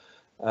wall.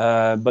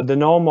 But the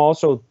norm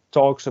also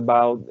talks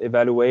about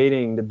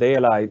evaluating the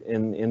daylight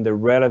in the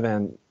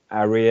relevant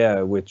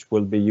area, which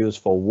will be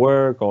used for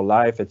work or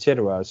life,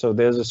 etc. So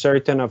there's a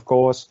certain, of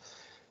course,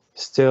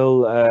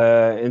 still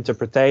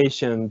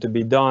interpretation to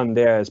be done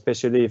there,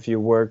 especially if you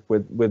work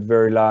with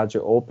very large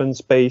open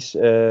space,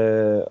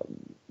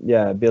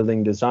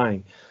 building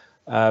design.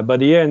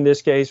 But here in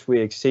this case,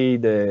 we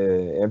exceed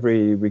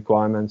every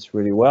requirements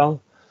really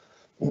well.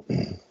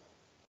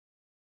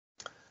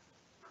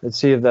 Let's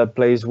see if that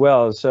plays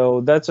well. So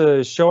that's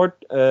a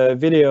short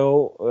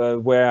video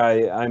where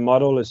I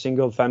model a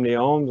single family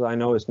home. I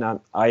know it's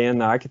not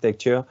high-end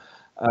architecture,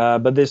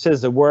 but this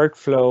is the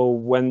workflow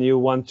when you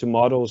want to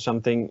model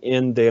something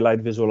in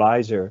Daylight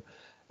Visualizer.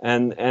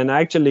 And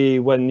actually,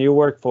 when you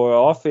work for an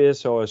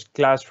office or a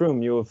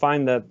classroom, you will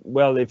find that,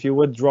 well, if you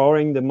were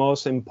drawing the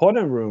most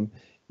important room,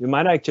 you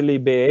might actually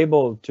be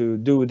able to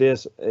do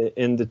this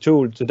in the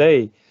tool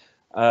today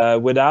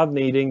without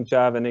needing to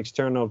have an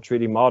external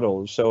 3D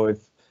model. So if,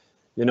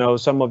 you know,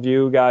 some of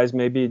you guys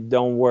maybe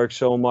don't work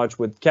so much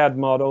with CAD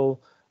model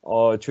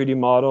or 3D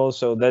model,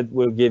 so that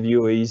will give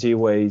you an easy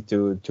way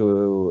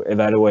to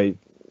evaluate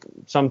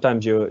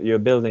sometimes your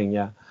building,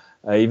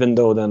 even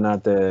though they're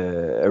not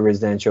a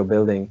residential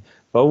building.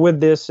 But with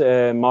this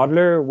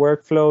modular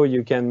workflow,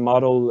 you can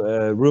model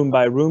room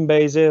by room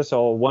basis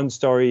or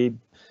one-story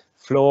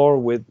floor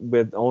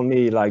with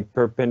only like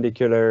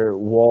perpendicular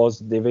walls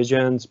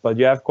divisions, but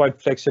you have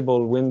quite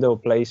flexible window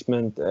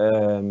placement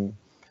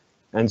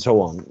and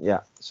so on.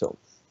 So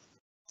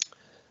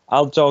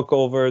I'll talk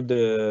over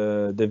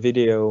the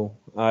video.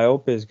 I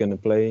hope it's gonna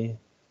play.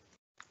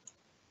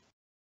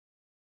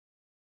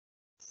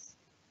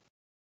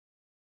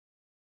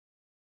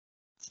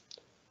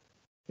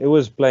 It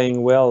was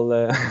playing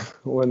well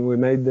when we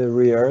made the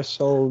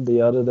rehearsal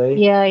the other day.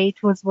 Yeah,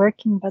 it was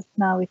working, but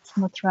now it's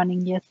not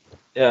running yet.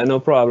 Yeah, no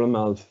problem.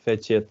 I'll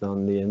fetch it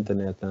on the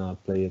internet and I'll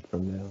play it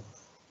from there.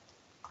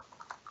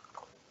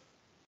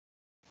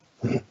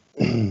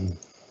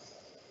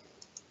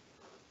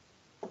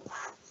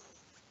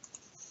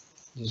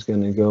 Just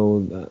gonna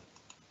go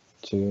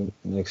to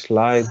next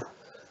slide,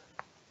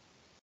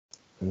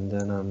 and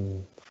then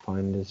I'm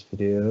find this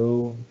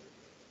video.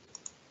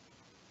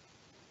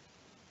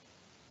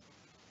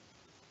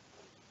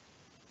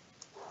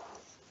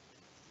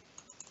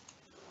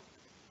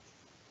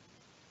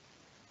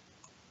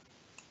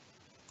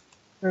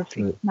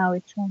 Perfect. Now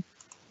it's on.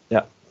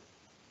 Yeah.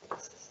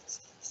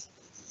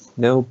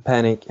 No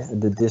panic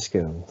at the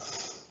disco.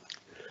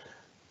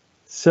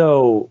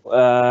 So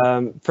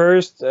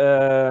first,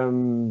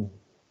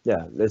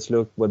 let's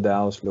look what the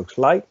house looks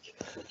like.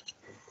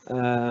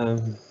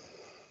 So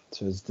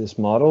it's this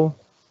model,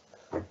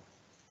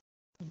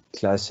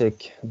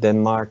 classic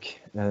Denmark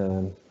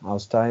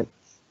house type.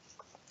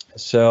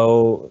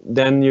 So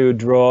then you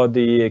draw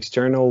the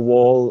external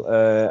wall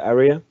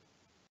area.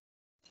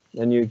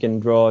 Then you can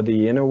draw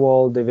the inner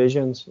wall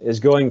divisions. It's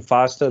going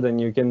faster than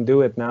you can do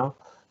it now,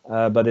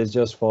 but it's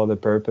just for the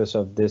purpose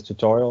of this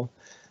tutorial.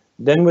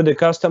 Then with the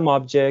custom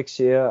objects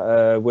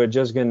here, we're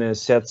just gonna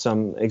set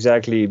some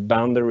exactly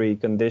boundary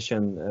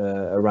condition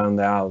around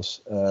the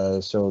house.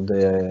 So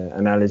the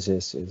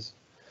analysis is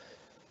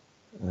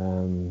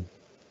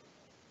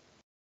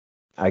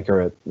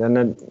accurate. Then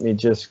let me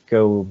just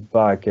go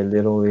back a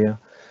little here.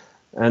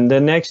 And the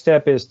next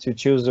step is to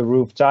choose the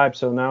roof type.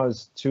 So now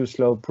it's two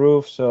slope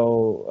roof.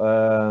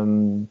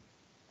 So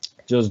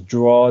just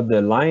draw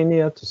the line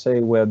here to say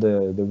where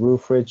the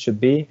roof ridge should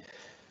be.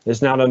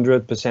 It's not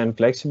 100%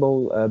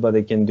 flexible, but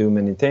it can do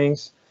many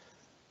things.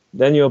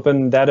 Then you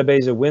open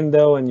database a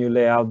window and you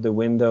lay out the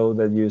window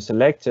that you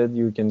selected.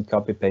 You can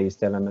copy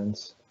paste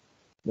elements.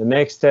 The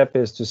next step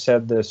is to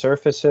set the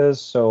surfaces.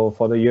 So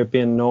for the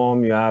European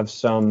norm, you have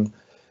some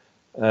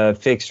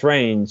fixed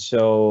range.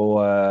 So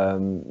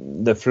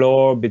the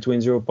floor between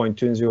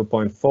 0.2 and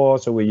 0.4.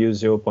 So we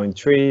use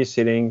 0.3,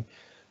 ceiling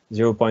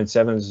 0.7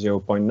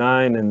 to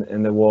 0.9,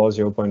 and the wall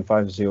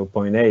 0.5 to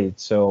 0.8.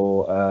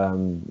 So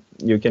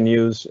you can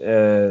use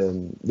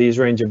these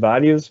range of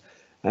values.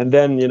 And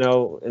then, you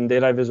know, in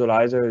Daylight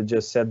Visualizer,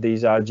 just set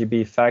these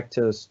RGB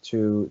factors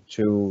to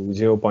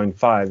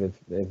 0.5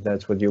 if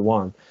that's what you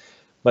want.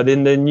 But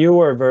in the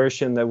newer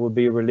version that will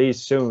be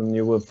released soon,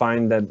 you will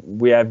find that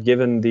we have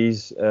given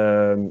these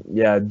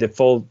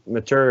default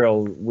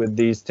material with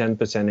these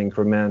 10%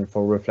 increment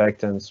for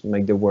reflectance,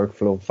 make the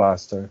workflow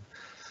faster.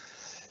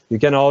 You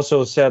can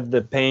also set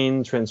the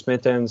pane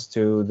transmittance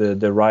to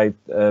the right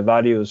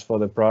values for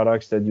the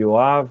products that you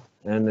have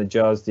and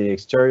adjust the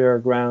exterior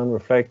ground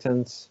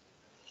reflectance.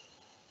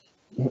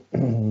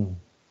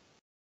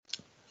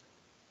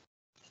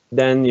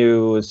 Then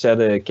you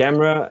set a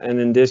camera, and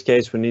in this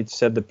case we need to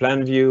set the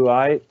plan view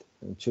height.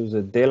 Choose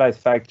a daylight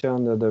factor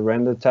under the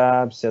render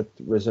tab, set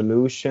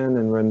resolution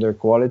and render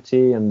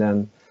quality, and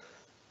then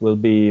we'll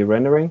be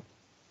rendering.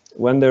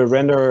 When the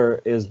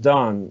render is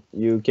done,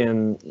 you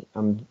can,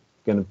 I'm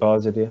gonna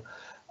pause it here.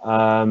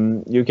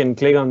 You can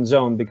click on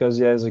zone because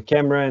there's a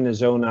camera and a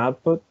zone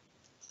output.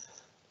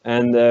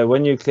 And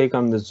when you click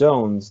on the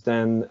zones,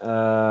 then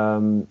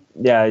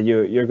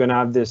you're gonna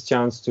have this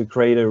chance to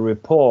create a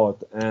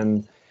report.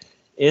 And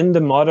in the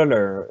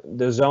modeler,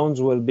 the zones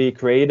will be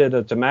created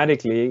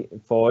automatically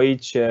for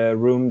each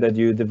room that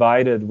you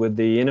divided with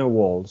the inner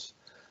walls.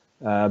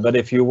 But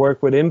if you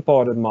work with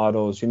imported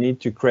models, you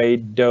need to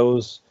create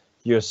those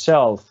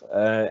yourself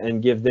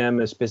and give them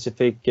a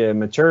specific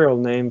material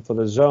name for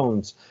the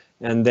zones,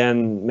 and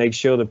then make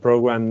sure the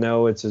program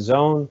know it's a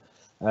zone.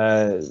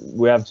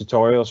 We have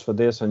tutorials for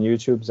this on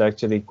YouTube. It's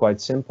actually quite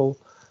simple.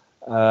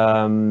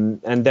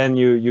 And then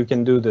you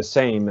can do the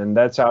same, and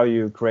that's how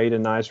you create a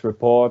nice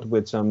report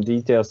with some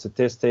detailed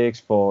statistics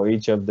for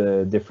each of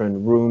the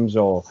different rooms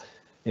or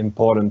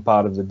important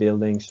part of the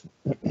buildings.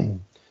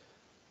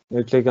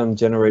 You click on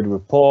generate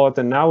report,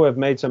 and now we've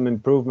made some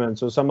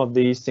improvements. So some of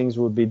these things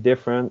will be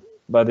different,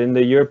 but in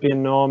the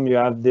European norm, you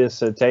have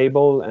this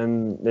table,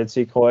 and let's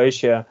see,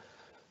 Croatia,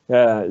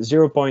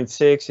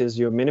 0.6 is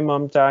your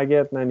minimum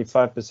target,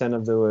 95%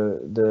 of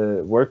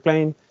the work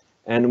plane,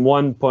 and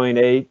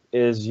 1.8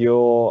 is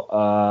your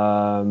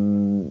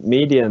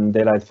median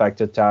daylight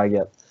factor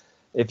target.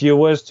 If you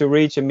was to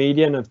reach a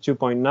median of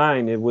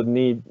 2.9, it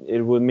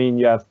would mean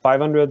you have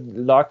 500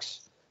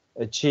 lux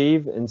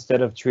achieve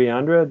instead of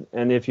 300,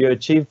 and if you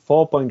achieve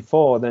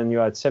 4.4, then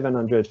you're at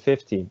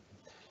 750.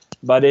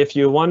 But if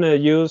you want to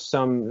use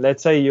some,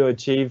 let's say you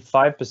achieve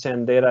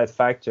 5% daylight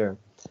factor,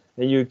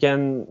 then you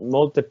can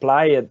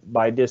multiply it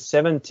by this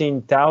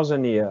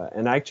 17,000 here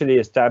and actually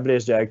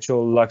establish the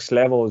actual lux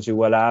levels you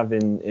will have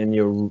in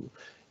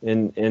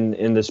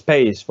the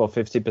space for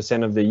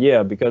 50% of the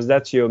year, because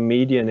that's your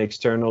median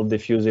external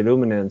diffuse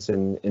illuminance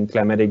in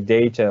climatic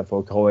data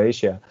for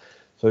Croatia.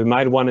 So you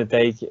might want to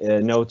take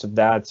note of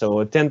that. So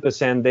a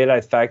 10%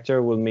 daylight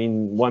factor will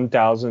mean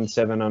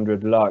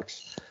 1,700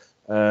 lux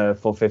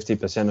for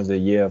 50% of the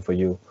year for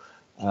you.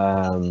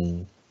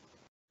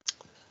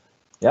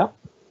 Yeah.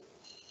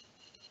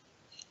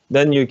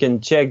 Then you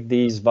can check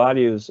these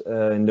values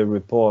in the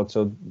report.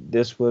 So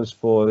this was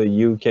for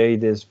the UK,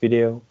 this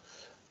video.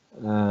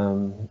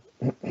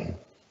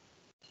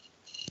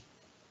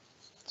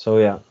 So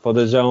yeah, for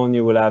the zone,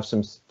 you will have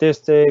some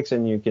statistics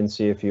and you can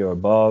see if you're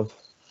above.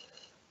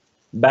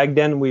 Back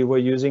then, we were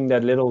using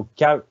that little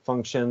calc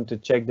function to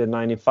check the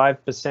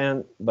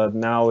 95%, but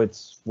now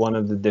it's one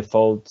of the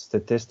default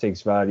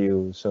statistics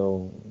value.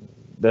 So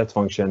that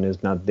function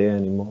is not there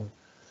anymore.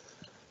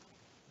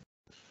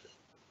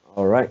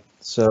 All right,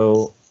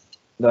 so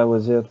that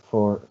was it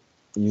for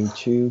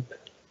YouTube.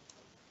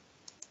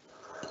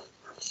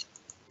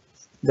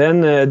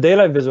 Then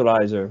Daylight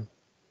Visualizer.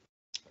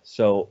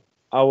 So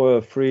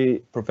our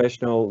free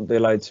professional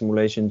daylight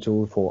simulation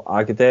tool for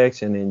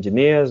architects and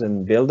engineers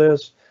and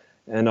builders,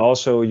 and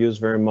also used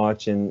very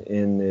much in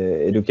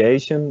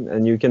education.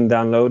 And you can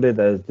download it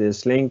at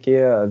this link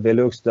here,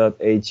 velux.hr/viz.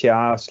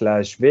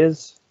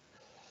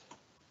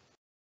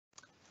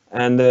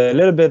 And a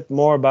little bit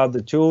more about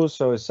the tool.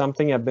 So it's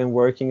something I've been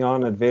working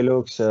on at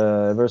Velux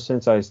ever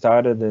since I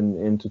started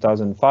in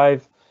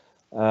 2005.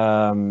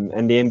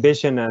 And the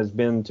ambition has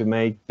been to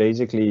make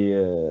basically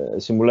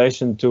a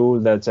simulation tool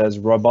that's as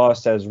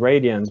robust as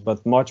Radiance,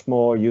 but much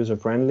more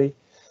user-friendly.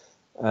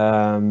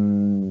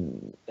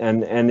 And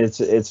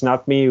it's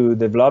not me who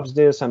develops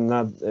this. I'm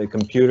not a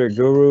computer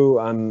guru.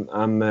 I'm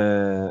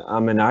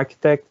an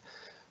architect.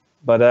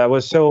 But I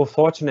was so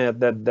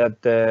fortunate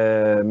that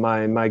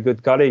my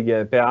good colleague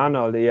Per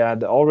Arnold, he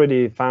had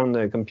already found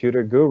a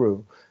computer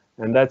guru,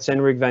 and that's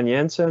Henrik van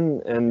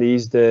Jensen, and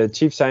he's the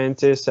chief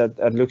scientist at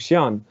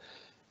Luxion,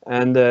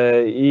 and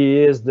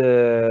he is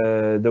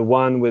the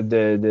one with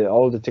the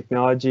all the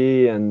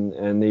technology,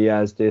 and he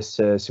has this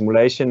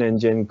simulation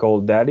engine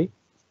called DALI,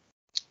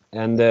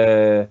 and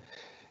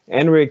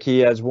Henrik, he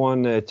has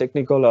won a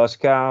technical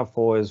Oscar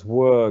for his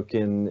work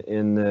in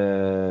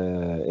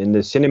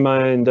the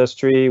cinema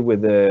industry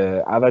with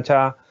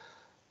Avatar,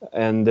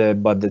 and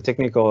but the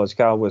technical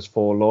Oscar was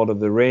for Lord of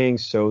the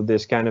Rings. So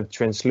this kind of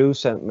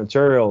translucent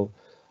material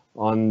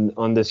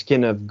on the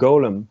skin of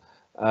Golem,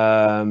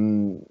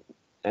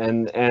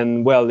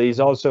 and well, he's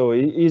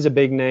a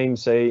big name,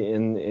 say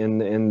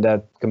in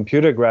that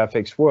computer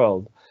graphics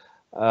world.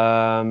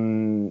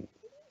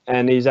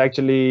 And he's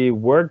actually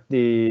worked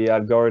the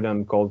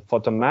algorithm called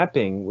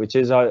photomapping, which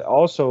is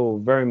also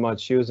very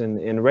much used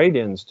in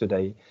Radiance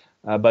today.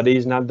 But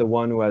he's not the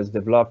one who has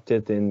developed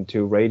it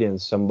into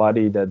Radiance.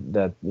 Somebody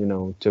that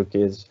took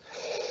his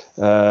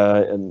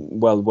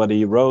what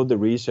he wrote, the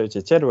research,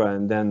 etc.,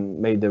 and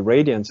then made the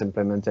Radiance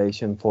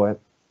implementation for it.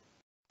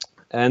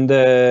 And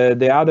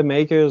they are the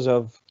makers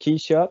of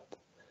Keyshot,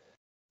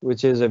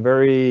 which is a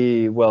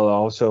very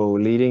also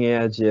leading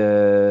edge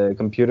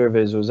computer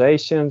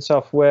visualization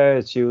software.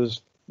 It's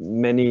used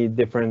many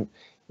different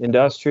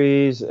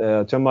industries,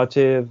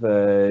 automotive,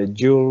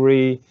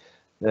 jewelry,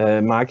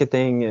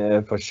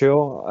 marketing for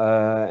sure.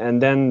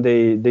 And then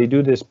they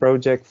do this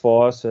project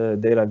for us,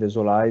 Daylight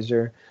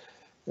Visualizer.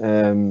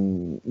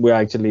 We're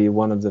actually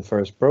one of the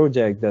first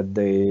projects that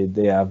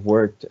they have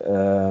worked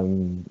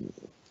in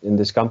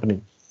this company.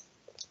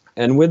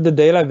 And with the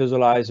Daylight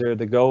Visualizer,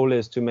 the goal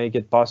is to make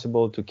it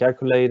possible to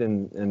calculate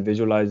and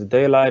visualize the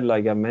daylight,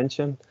 like I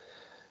mentioned.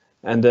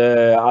 And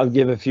I'll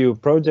give a few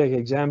project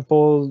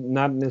examples,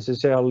 not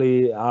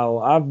necessarily how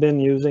I've been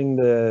using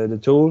the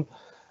tool,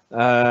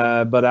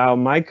 but how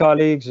my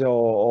colleagues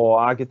or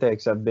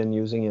architects have been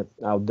using it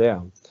out there.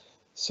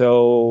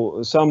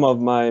 So some of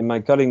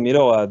my colleague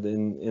Milorad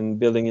in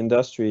building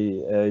industry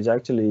is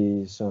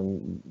actually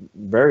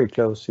very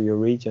close to your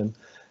region.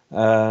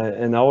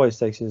 And always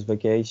takes his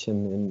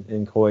vacation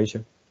in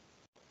Croatia.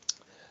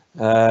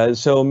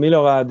 So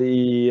Milorad,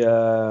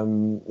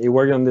 he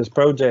worked on this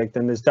project,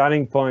 and the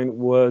starting point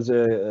was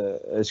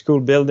a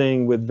school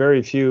building with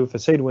very few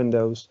facade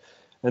windows.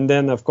 And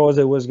then, of course,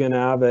 it was going to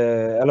have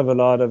a hell of a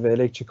lot of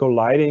electrical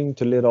lighting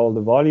to lit all the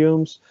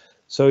volumes.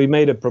 So he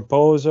made a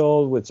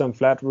proposal with some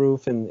flat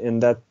roof in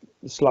that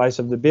slice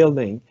of the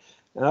building.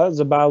 And that was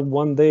about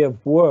 1 day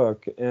of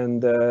work,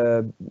 and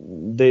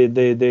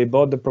they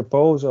bought the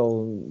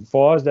proposal.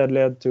 For us, that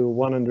led to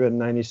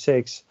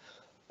 196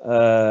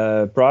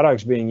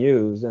 products being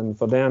used, and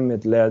for them,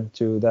 it led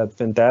to that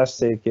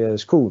fantastic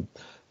school.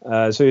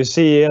 So you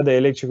see here, the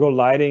electrical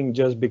lighting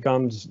just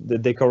becomes the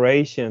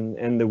decoration,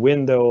 and the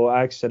window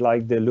acts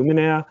like the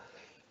luminaire.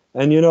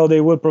 And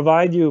they will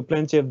provide you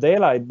plenty of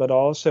daylight, but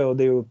also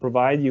they will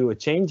provide you a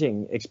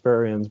changing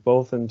experience,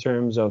 both in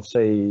terms of,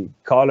 say,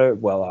 color,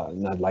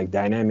 not like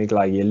dynamic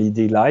like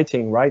LED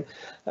lighting, right?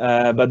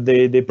 But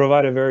they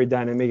provide a very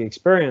dynamic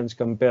experience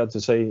compared to,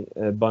 say,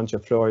 a bunch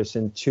of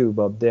fluorescent tube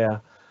up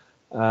there.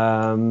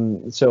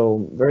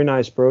 So very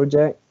nice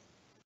project.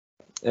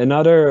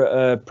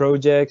 Another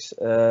projects,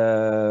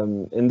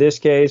 in this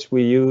case,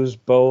 we use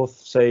both,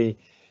 say,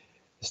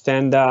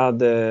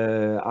 standard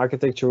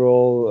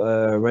architectural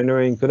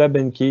rendering. Could have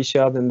been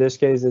Keyshot. In this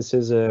case, this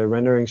is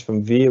renderings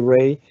from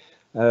V-Ray,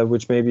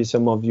 which maybe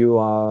some of you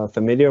are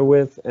familiar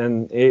with.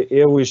 And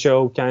here we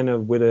show kind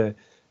of with a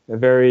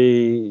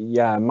very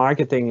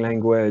marketing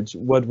language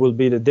what will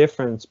be the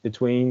difference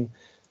between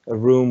a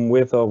room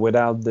with or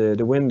without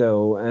the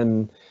window.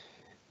 And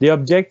the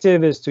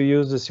objective is to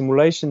use the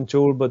simulation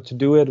tool, but to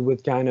do it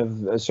with kind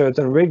of a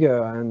certain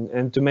rigor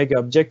and to make an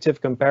objective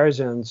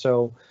comparison.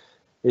 So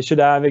it should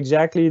have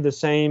exactly the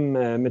same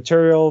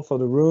material for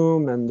the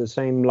room and the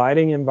same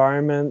lighting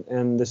environment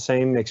and the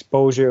same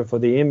exposure for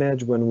the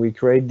image when we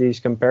create these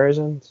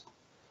comparisons.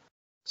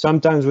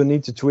 Sometimes we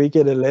need to tweak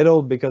it a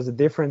little because the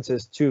difference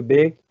is too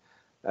big,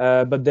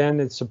 but then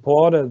it's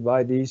supported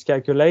by these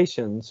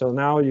calculations. So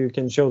now you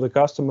can show the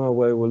customer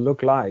what it will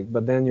look like,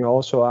 but then you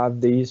also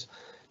have these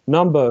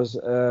numbers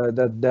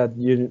that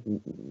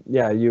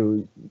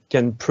you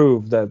can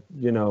prove that,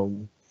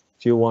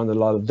 if you want a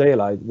lot of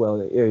daylight,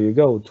 well, here you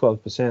go,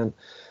 12%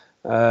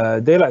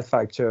 daylight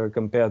factor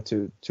compared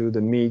to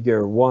the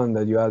meager one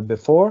that you had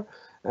before.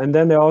 And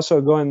then they also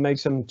go and make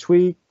some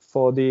tweak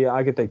for the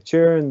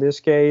architecture in this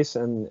case,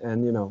 and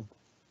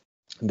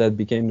that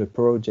became the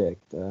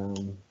project.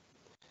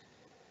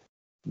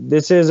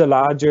 This is a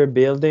larger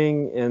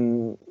building,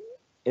 and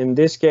in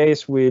this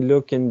case, we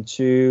look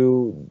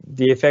into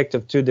the effect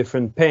of two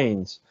different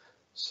panes.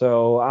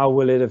 So how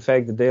will it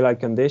affect the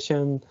daylight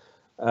condition?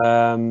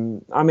 I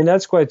mean,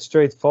 that's quite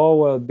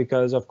straightforward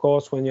because, of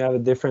course, when you have a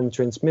different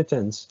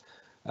transmittance,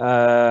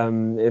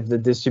 if the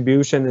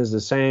distribution is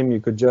the same,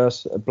 you could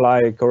just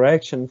apply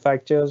correction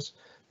factors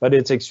but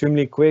it's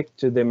extremely quick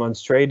to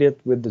demonstrate it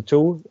with the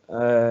tool,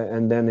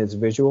 and then it's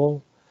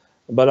visual.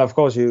 But of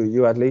course,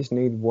 you at least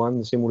need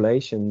one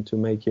simulation to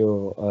make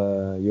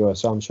your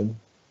assumption.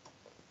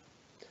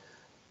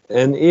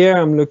 And here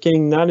I'm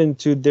looking not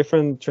into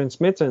different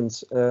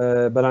transmittance,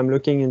 but I'm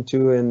looking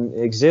into an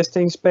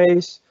existing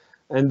space,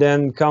 and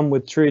then come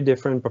with 3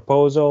 different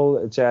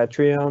proposals. It's an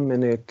atrium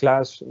in a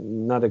class,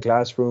 not a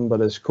classroom, but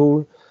a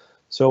school.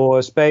 So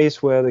a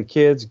space where the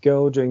kids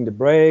go during the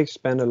breaks,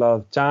 spend a lot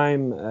of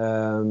time.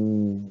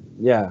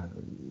 Yeah,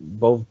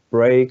 both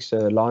breaks,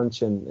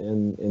 lunch,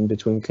 and in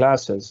between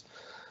classes.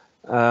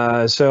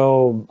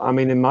 So, I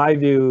mean, in my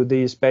view,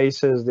 these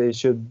spaces, they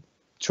should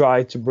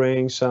try to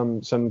bring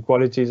some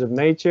qualities of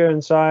nature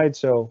inside.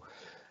 So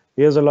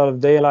here's a lot of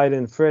daylight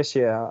and fresh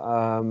air,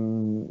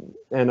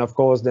 and of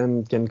course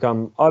then can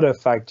come other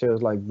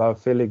factors like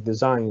biophilic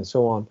design and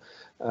so on.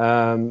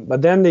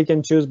 But then they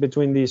can choose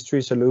between these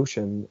 3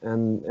 solutions,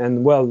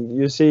 and well,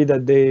 you see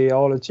that they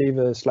all achieve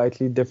a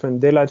slightly different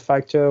daylight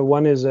factor.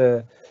 One is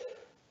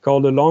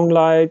called a long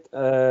light,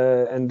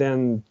 and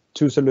then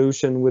 2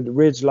 solutions with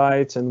ridge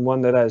lights, and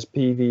one that has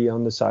PV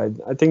on the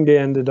side. I think they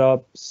ended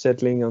up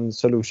settling on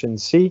solution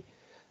C.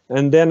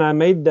 And then I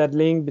made that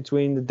link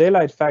between the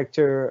daylight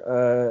factor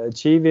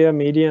achieved here,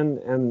 median,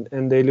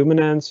 and the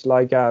illuminance,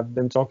 like I've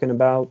been talking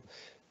about,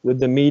 with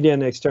the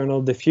median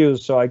external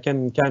diffuse. So I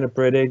can kind of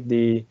predict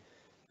the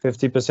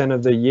 50%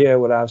 of the year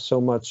would have so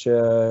much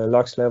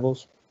lux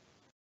levels.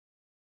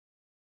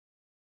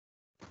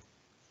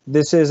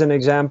 This is an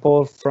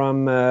example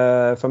from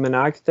an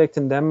architect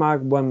in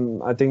Denmark.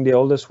 I think the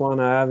oldest one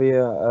I have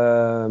here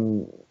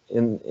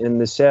in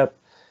the set,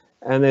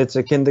 and it's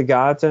a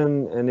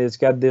kindergarten, and it's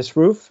got this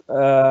roof,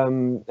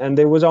 and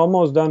it was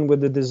almost done with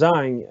the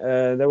design.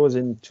 That was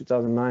in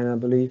 2009, I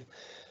believe.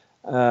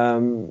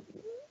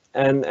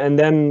 And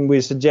then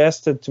we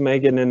suggested to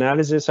make an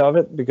analysis of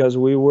it because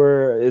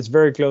it's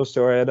very close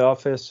to our head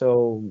office.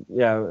 So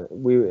yeah,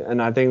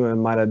 I think we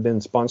might have been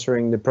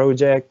sponsoring the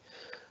project.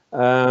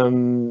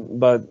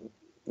 But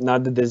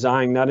not the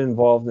design, not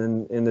involved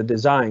in the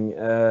design.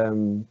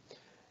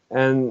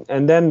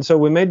 And then so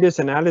we made this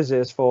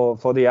analysis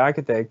for the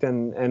architect,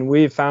 and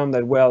we found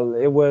that, well,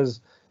 it was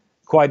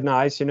quite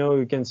nice.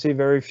 You can see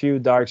very few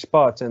dark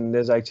spots, and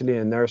there's actually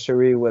a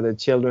nursery where the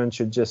children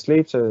should just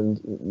sleep, so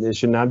there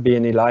should not be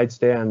any lights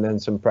there, and then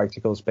some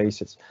practical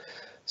spaces.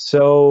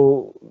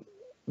 So,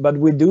 but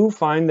we do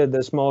find that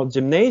the small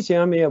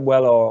gymnasium here,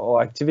 well,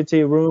 or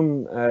activity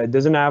room,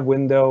 doesn't have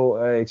window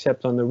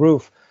except on the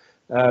roof.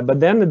 But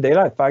then the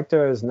daylight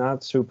factor is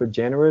not super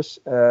generous,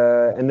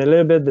 and a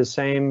little bit the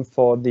same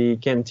for the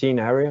canteen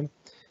area.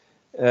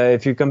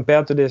 If you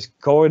compare to this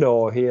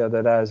corridor here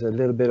that has a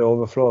little bit of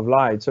overflow of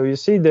light. So you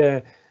see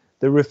the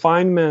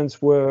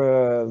refinements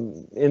were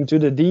into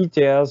the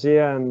details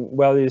here, and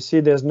well, you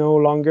see there's no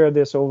longer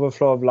this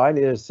overflow of light.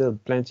 There's still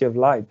plenty of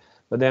light,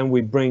 but then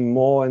we bring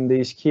more in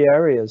these key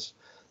areas.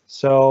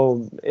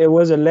 So it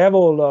was a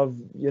level of,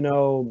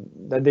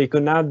 that they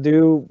could not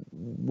do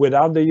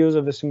without the use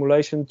of a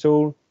simulation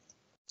tool.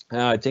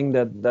 I think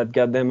that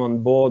got them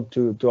on board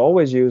to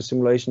always use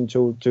simulation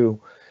tool to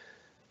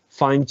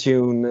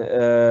fine-tune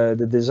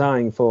the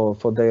design for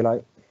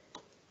daylight.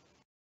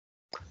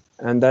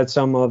 And that's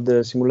some of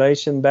the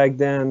simulation back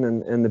then,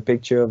 and the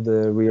picture of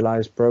the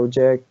realized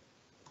project.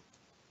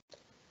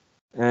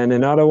 And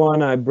another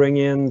one I bring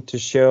in to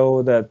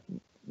show that,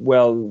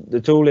 well,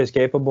 the tool is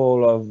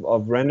capable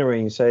of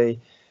rendering, say,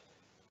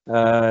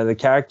 the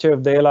character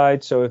of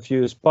daylight. So if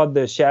you spot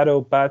the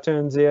shadow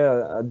patterns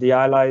here, the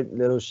highlight,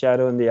 little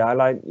shadow in the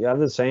highlight, you have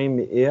the same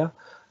here.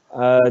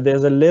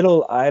 There's a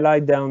little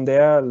highlight down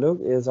there, look,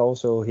 is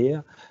also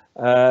here.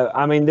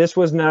 I mean, this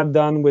was not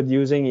done with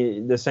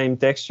using the same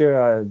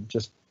texture. I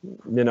just,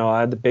 I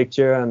had the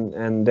picture,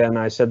 and then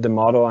I set the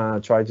model, and I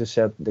tried to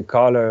set the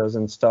colors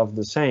and stuff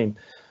the same.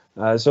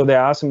 So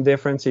there are some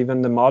difference.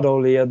 Even the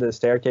model here, the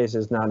staircase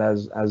is not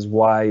as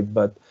wide,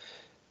 but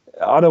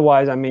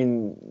otherwise, I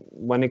mean,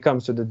 when it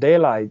comes to the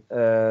daylight,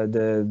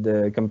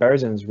 the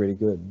comparison is really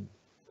good.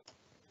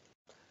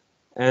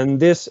 And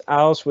this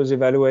house was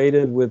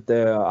evaluated with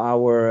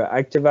our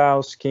active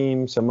house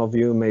scheme. Some of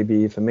you may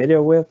be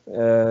familiar with.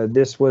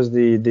 This was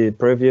the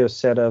previous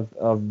set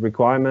of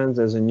requirements.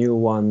 There's a new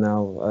one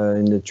now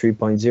in the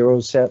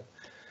 3.0 set.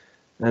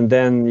 And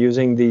then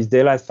using these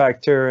daylight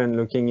factor and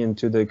looking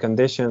into the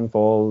condition for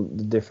all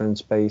the different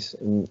space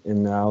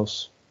in the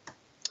house.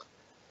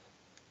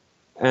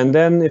 And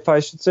then if I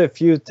should say a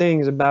few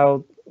things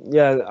about,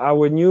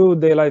 our new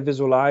daylight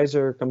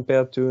visualizer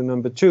compared to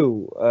number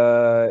 2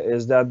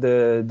 is that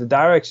the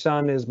direct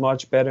sun is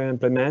much better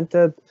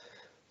implemented.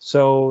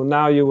 So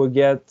now you will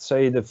get,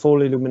 say, the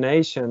full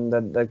illumination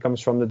that comes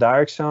from the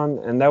direct sun,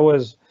 and that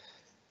was,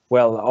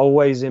 well,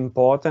 always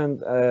important.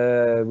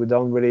 We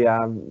don't really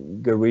have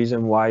good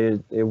reason why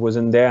it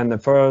wasn't there in the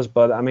first,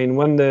 but I mean,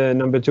 when the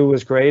number 2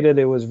 was created,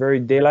 it was very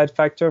daylight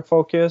factor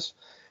focused,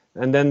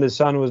 and then the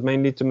sun was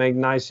mainly to make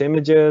nice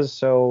images.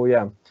 So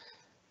yeah,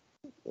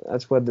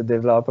 that's what the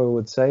developer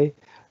would say.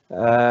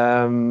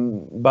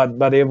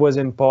 But it was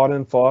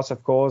important for us,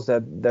 of course,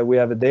 that we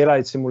have a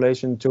daylight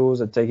simulation tools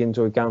that take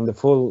into account the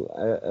full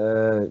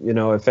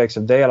effects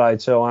of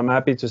daylight. So I'm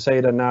happy to say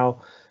that now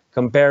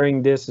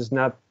comparing this is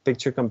not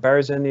picture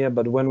comparison here,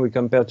 but when we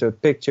compare to a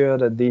picture,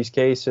 that these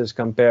cases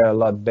compare a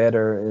lot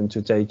better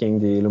into taking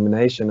the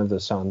illumination of the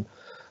sun.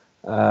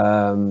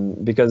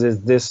 Because it's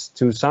this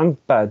two sun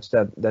patch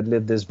that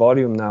lit this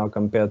volume now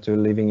compared to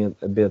leaving it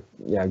a bit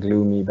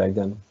gloomy back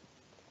then.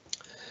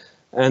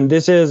 And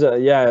this is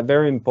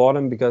very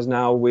important because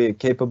now we're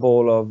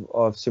capable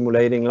of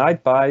simulating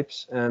light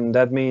pipes, and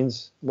that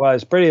means, well,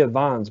 it's pretty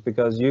advanced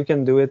because you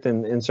can do it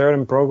in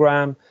certain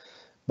program,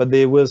 but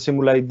they will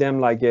simulate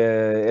them like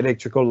a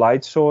electrical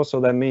light source.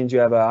 So that means you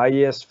have a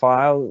IES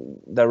file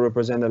that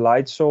represent a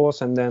light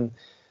source, and then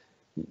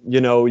you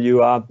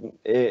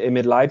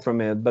emit light from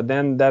it, but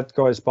then that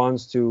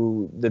corresponds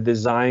to the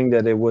design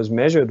that it was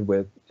measured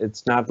with.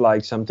 It's not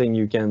like something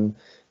you can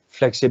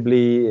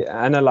flexibly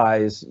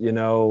analyze,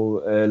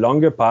 a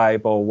longer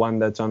pipe or one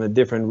that's on a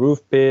different roof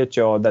pitch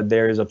or that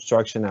there is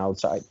obstruction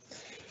outside.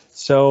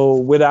 So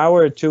with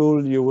our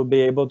tool, you will be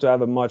able to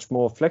have a much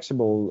more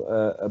flexible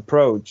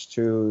approach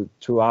to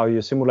how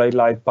you simulate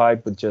light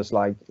pipe with just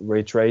like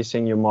ray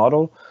tracing your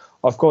model.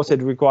 Of course,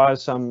 it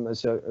requires some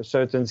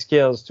certain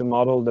skills to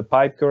model the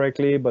pipe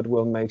correctly, but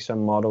we'll make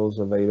some models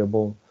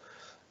available.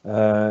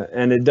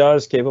 And it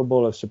does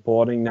capable of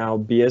supporting now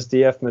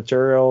BSDF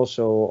material.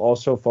 So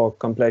also for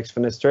complex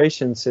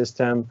fenestration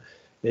system,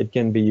 it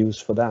can be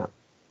used for that,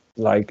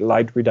 like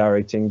light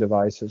redirecting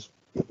devices.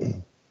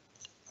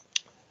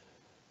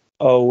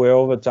 Oh, we're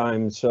over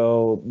time.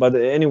 So, but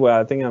anyway,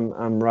 I think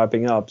I'm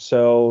wrapping up.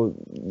 So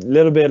a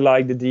little bit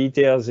like the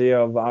details here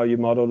of how you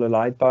model the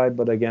light pipe,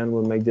 but again,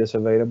 we'll make this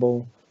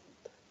available.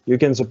 You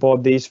can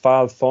support these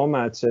file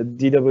formats,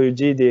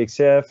 DWG,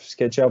 DXF,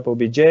 SketchUp,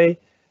 OBJ,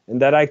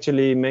 and that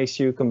actually makes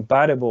you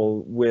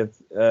compatible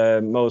with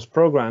most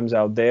programs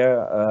out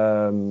there,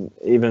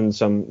 even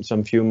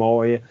some few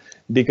more here,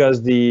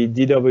 because the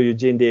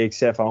DWG and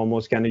DXF are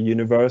almost kind of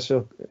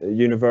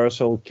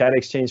universal CAD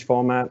exchange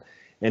format.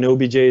 And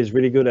OBJ is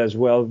really good as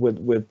well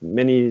with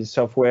many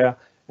software,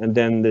 and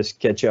then the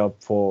SketchUp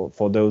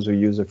for those who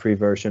use a free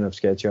version of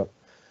SketchUp,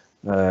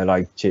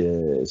 like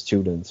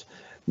students.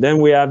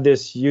 Then we have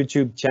this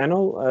YouTube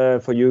channel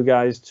for you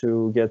guys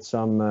to get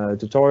some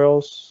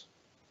tutorials.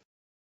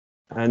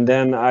 And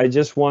then I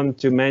just want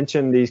to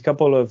mention these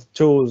couple of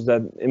tools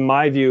that, in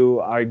my view,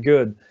 are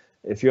good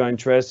if you are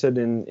interested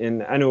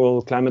in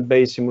annual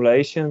climate-based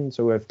simulation.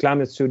 So we have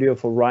Climate Studio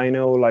for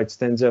Rhino,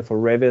 Lightstenza for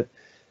Revit,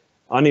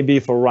 Honeybee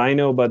for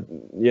Rhino, but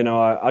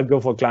I'd go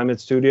for Climate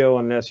Studio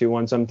unless you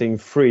want something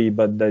free,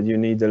 but that you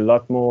need a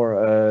lot more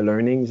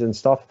learnings and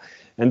stuff.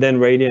 And then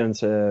Radiance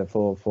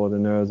for the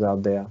nerds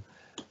out there.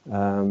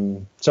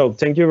 So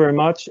thank you very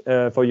much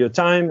for your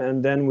time,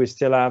 and then we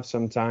still have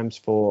some times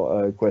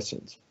for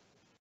questions.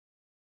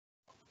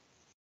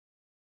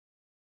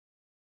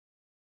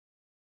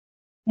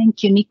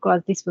 Thank you,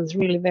 Nicolas. This was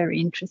really very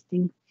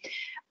interesting.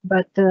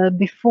 But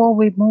before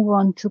we move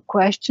on to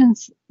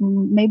questions,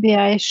 maybe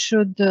I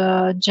should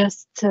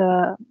just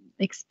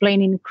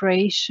explain in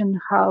Croatian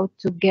how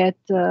to get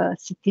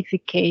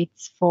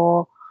certificates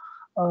for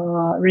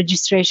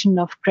registration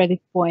of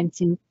credit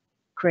points in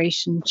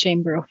Croatian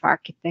Chamber of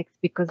Architects,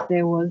 because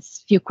there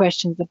was few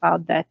questions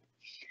about that.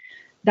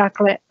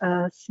 Dakle,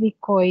 svi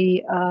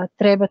koji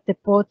trebate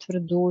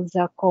potvrdu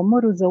za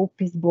komoru, za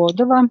upis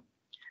bodova,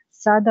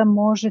 sada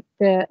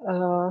možete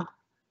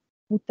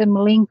putem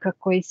linka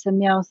koji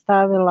sam ja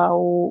ostavila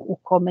u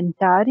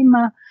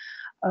komentarima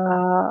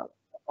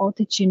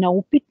otići na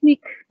upitnik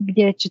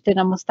gdje ćete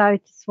nam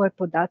ostaviti svoje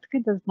podatke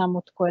da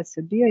znamo tko je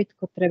sve bio i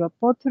tko treba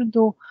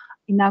potvrdu,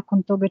 i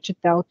nakon toga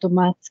ćete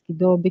automatski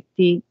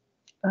dobiti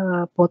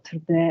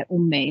potvrde u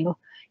mailu.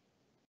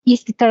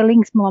 Isti taj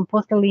link smo vam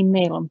poslali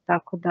e-mailom,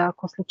 tako da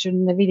ako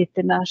slučajno ne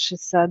vidite naše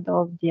sad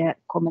ovdje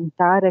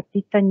komentare,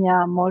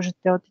 pitanja,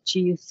 možete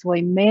otići u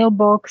svoj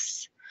mailbox.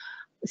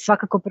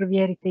 Svakako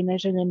provjerite i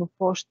neželjenu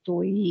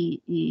poštu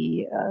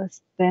i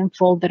spam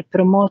folder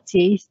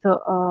promocije isto,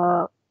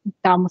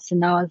 tamo se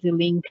nalazi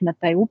link na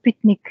taj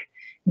upitnik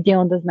gdje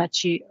onda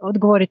znači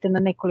odgovorite na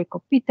nekoliko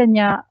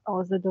pitanja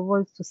o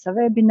zadovoljstvu sa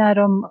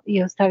webinarom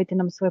i ostavite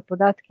nam svoje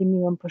podatke i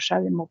mi vam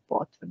pošaljemo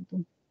potvrdu.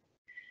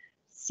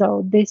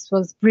 So this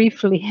was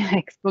briefly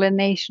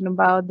explanation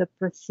about the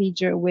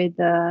procedure with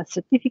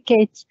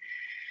certificates.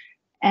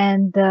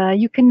 And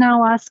you can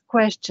now ask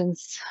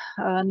questions.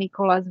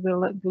 Nicolas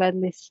will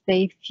gladly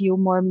stay a few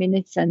more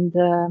minutes and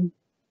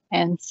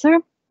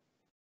answer.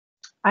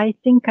 I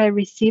think I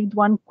received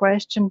one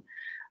question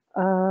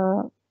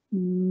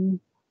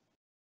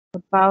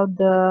about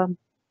the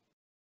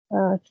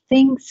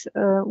things.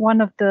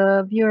 One of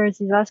the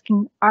viewers is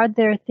asking, are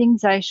there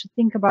things I should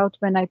think about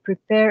when I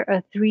prepare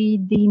a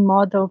 3D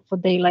model for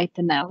daylight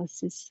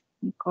analysis?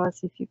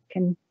 Nicolas, if you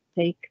can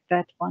take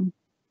that one.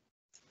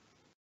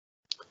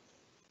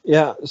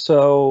 Yeah,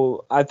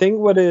 so I think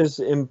what is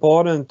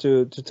important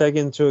to take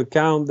into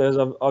account, there's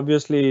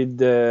obviously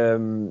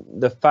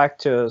the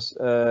factors.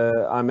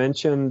 I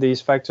mentioned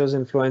these factors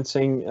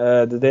influencing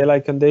the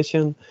daylight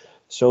condition.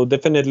 So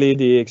definitely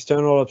the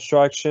external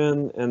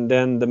obstruction, and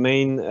then the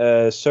main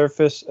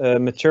surface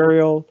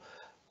material.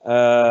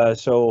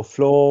 So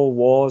floor,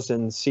 walls,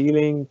 and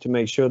ceiling, to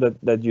make sure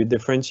that you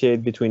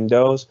differentiate between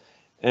those,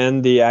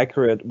 and the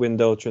accurate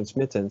window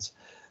transmittance.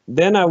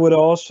 Then I would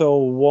also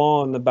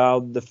warn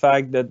about the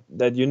fact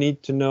that you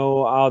need to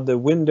know how the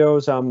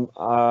windows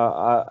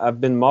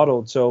have been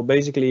modeled. So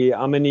basically,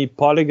 how many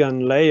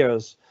polygon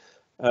layers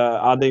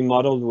are they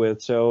modeled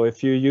with? So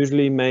if you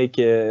usually make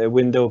a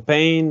window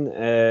pane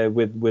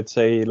with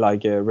say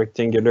like a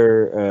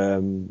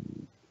rectangular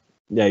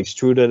yeah,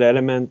 extruded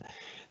element,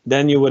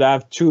 then you would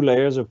have 2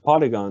 layers of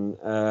polygon.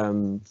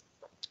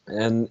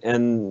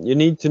 And you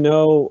need to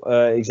know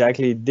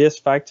exactly this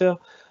factor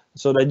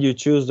so that you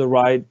choose the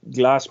right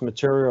glass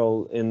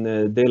material in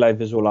the daylight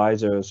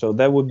visualizer. So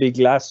that would be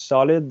glass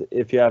solid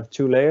if you have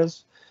 2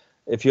 layers.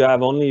 If you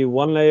have only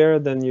 1 layer,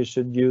 then you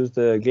should use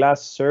the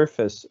glass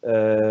surface,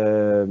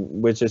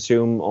 which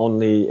assume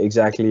only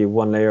exactly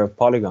 1 layer of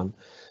polygon.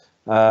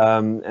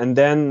 And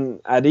then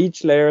at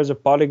each layer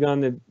of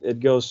polygon it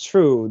goes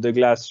through, the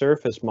glass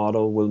surface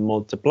model will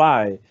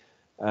multiply.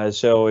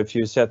 So if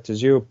you set to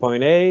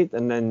 0.8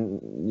 and then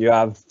you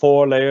have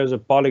 4 layers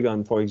of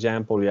polygon, for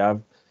example, you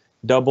have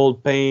double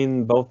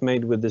pane, both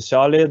made with the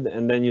solid,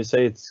 and then you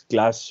say it's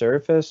glass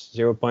surface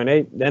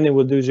 0.8, then it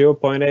will do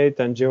 0.8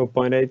 and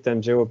 0.8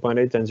 and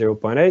 0.8 and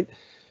 0.8.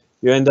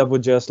 You end up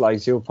with just like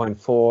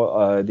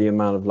 0.4, the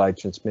amount of light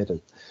transmitted.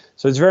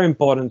 So it's very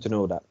important to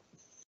know that.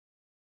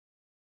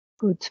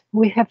 Good.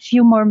 We have a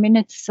few more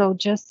minutes, so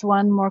just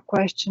one more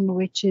question,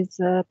 which is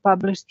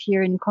published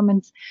here in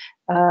comments.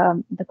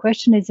 The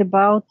question is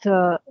about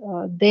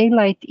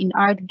daylight in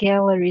art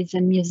galleries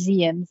and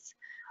museums.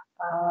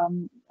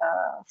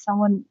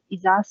 Someone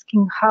is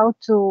asking how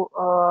to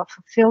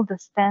fulfill the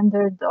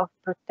standard of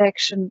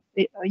protection,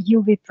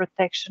 UV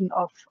protection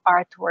of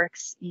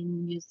artworks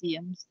in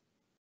museums.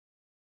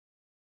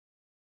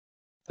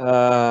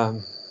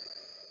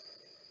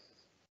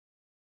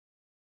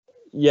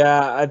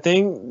 Yeah, I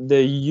think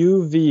the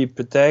UV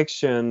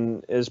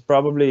protection is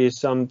probably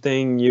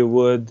something you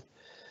would,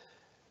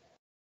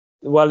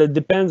 well, it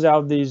depends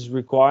how these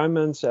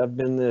requirements have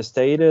been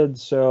stated.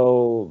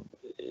 So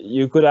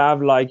you could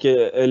have like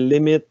a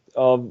limit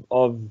of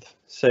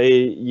say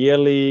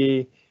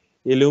yearly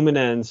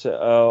illuminance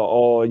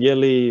or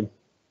yearly,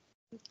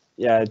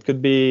 yeah, it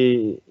could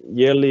be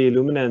yearly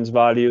illuminance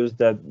values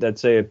that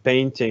say a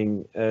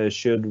painting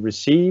should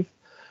receive.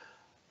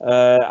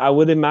 I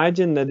would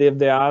imagine that if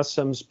there are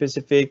some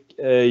specific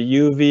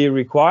UV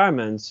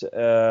requirements,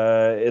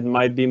 it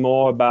might be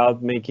more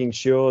about making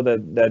sure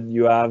that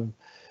you have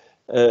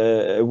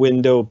a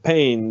window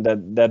pane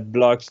that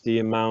blocks the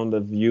amount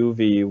of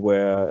UV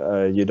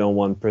where you don't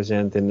want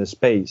present in the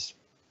space,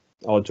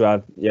 or to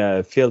have, yeah,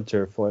 a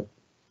filter for it.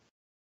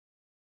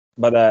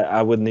 But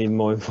I would need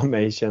more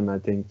information, I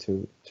think,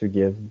 to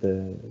give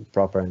the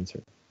proper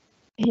answer.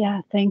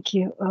 Yeah, thank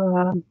you.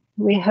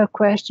 We have a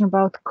question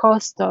about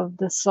cost of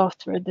the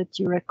software that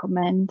you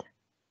recommend.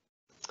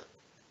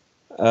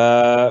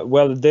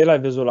 Well, the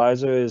Daylight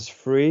Visualizer is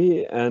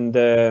free, and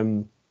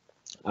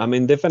I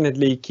mean,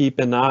 definitely keep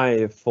an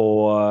eye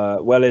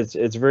for. Well,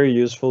 it's very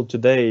useful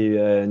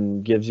today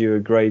and gives you a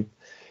great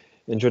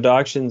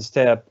introduction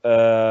step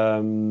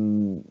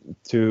to,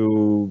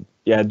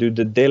 yeah, do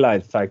the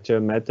daylight factor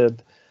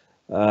method.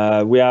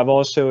 We have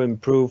also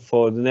improved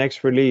for the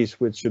next release,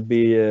 which should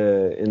be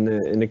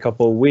in a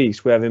couple of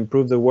weeks. We have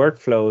improved the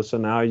workflow, so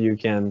now you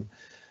can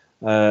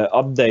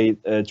update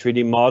a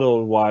 3D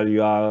model while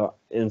you are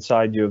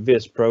inside your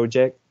VIS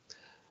project.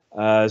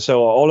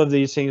 So all of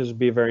these things would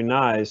be very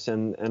nice,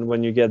 and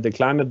when you get the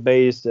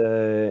climate-based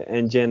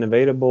engine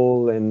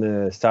available in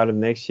the start of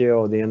next year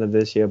or the end of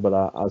this year, but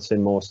I'll say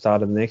more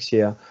start of next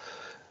year,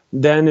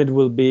 then it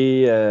will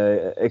be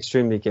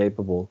extremely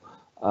capable.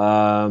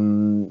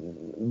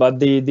 But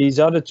these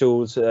other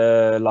tools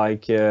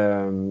like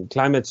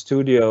Climate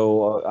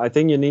Studio, I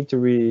think you need to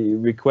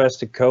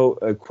request a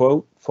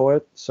quote for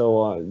it,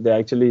 so they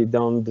actually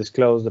don't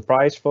disclose the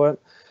price for it.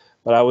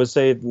 But I would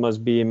say it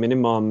must be a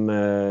minimum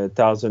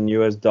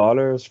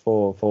 $1,000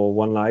 for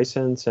one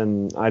license,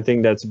 and I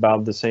think that's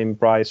about the same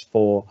price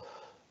for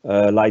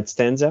Light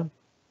Stanza.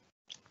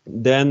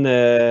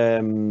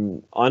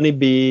 Then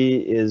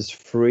Honeybee is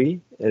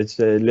free. It's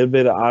a little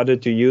bit harder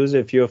to use.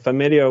 If you're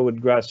familiar with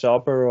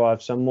Grasshopper or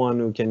have someone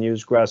who can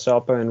use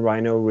Grasshopper and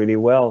Rhino really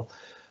well,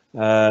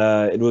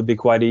 it would be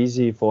quite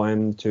easy for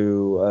him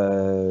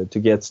to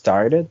get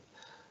started.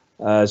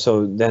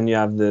 So then you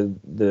have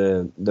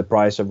the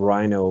price of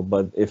Rhino,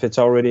 but if it's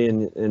already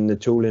in the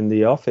tool in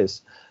the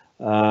office,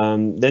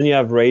 then you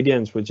have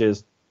Radiance, which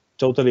is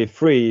totally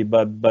free,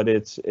 but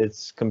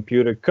it's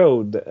computer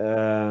code.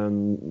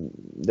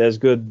 There's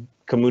good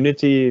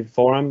community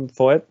forum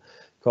for it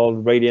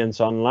called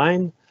Radiance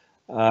Online,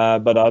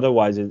 but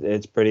otherwise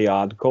it's pretty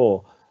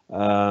hardcore.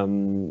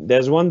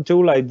 There's one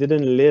tool I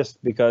didn't list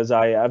because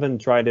I haven't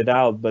tried it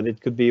out, but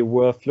it could be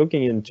worth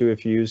looking into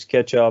if you use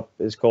SketchUp.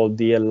 It's called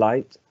DL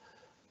Lite.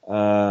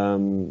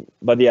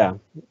 But yeah,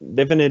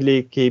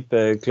 definitely keep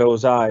a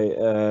close eye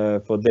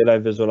for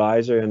Daylight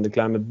Visualizer and the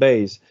climate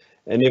base.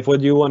 And if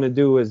what you want to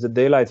do is the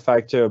daylight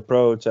factor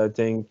approach, I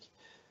think,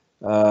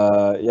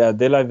 yeah,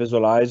 Daylight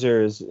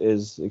Visualizer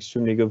is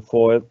extremely good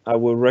for it. I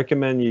would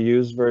recommend you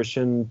use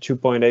version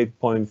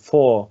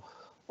 2.8.4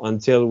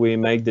 until we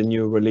make the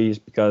new release,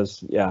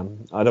 because yeah,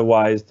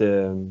 otherwise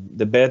the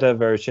beta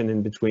version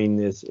in between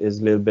is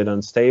a little bit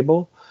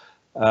unstable.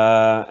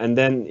 And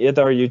then hit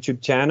our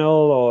YouTube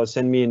channel or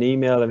send me an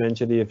email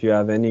eventually if you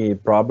have any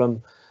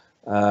problem.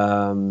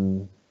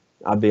 I'll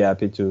be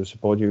happy to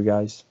support you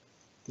guys.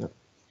 Yeah.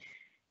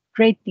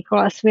 Great,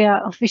 Nicolas. We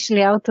are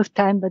officially out of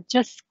time, but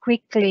just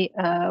quickly,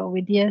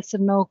 with yes or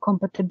no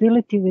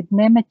compatibility with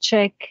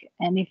Nemetschek,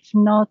 and if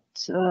not,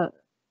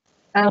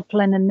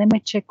 Alplan and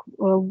Nemetschek,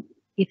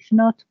 if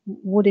not,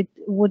 would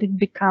it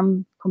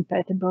become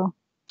compatible?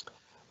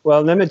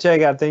 Well,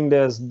 Nemetschek, I think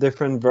there's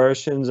different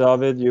versions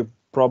of it. You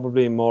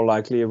probably more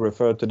likely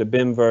refer to the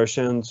BIM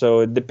version. So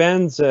it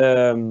depends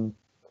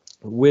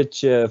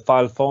which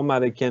file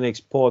format it can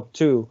export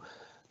to.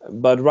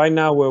 But right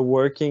now we're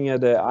working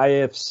at the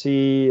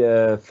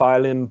IFC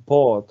file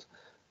import.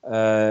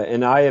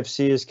 And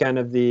IFC is kind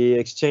of the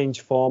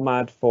exchange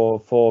format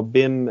for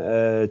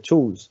BIM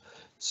tools.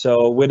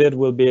 So with it,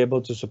 we'll be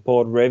able to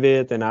support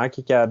Revit and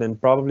ArchiCAD and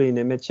probably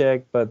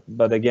Nemetschek.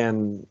 But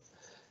again,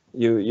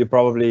 you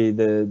probably,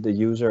 the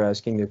user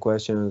asking the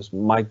questions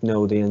might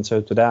know the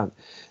answer to that.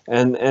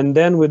 And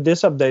then with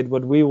this update,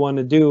 what we want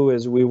to do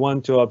is we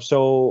want to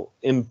also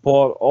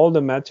import all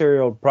the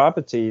material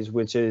properties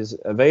which is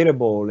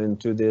available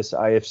into this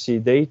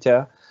IFC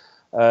data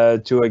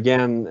to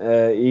again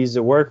ease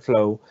the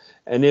workflow.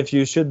 And if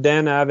you should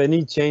then have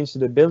any change to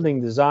the building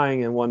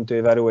design and want to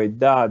evaluate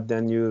that,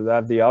 then you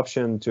have the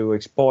option to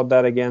export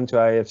that again to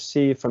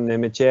IFC from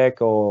Nemetschek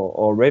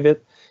or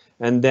Revit,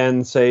 and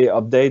then say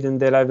update in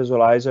Daylight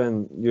Visualizer,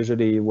 and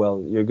usually,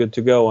 well, you're good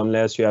to go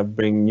unless you have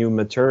bring new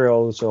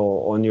materials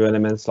or new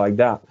elements like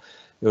that.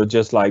 You'll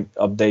just like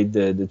update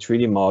the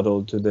 3D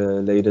model to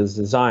the latest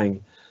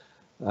design.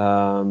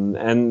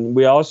 And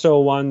we also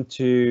want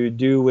to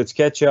do with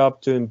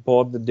SketchUp to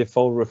import the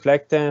default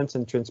reflectance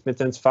and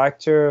transmittance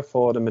factor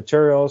for the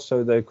materials,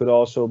 so there could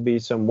also be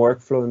some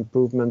workflow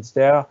improvements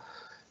there,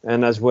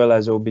 and as well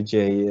as OBJ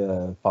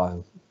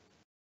file.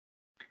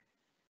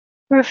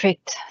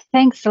 Perfect.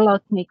 Thanks a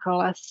lot,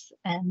 Nicolas,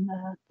 and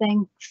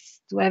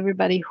thanks to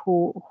everybody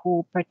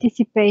who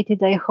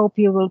participated. I hope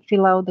you will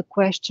fill out the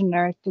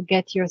questionnaire to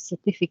get your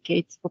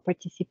certificates for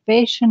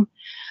participation.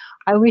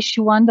 I wish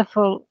you a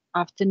wonderful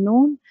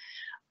afternoon.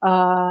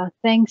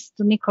 Thanks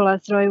to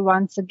Nicolas Roy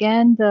once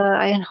again.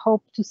 I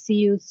hope to see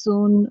you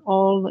soon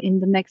all in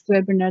the next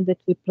webinar that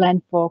we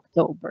plan for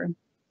October.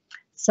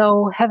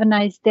 So have a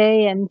nice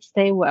day and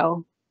stay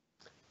well.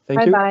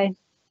 Thank you. Bye-bye.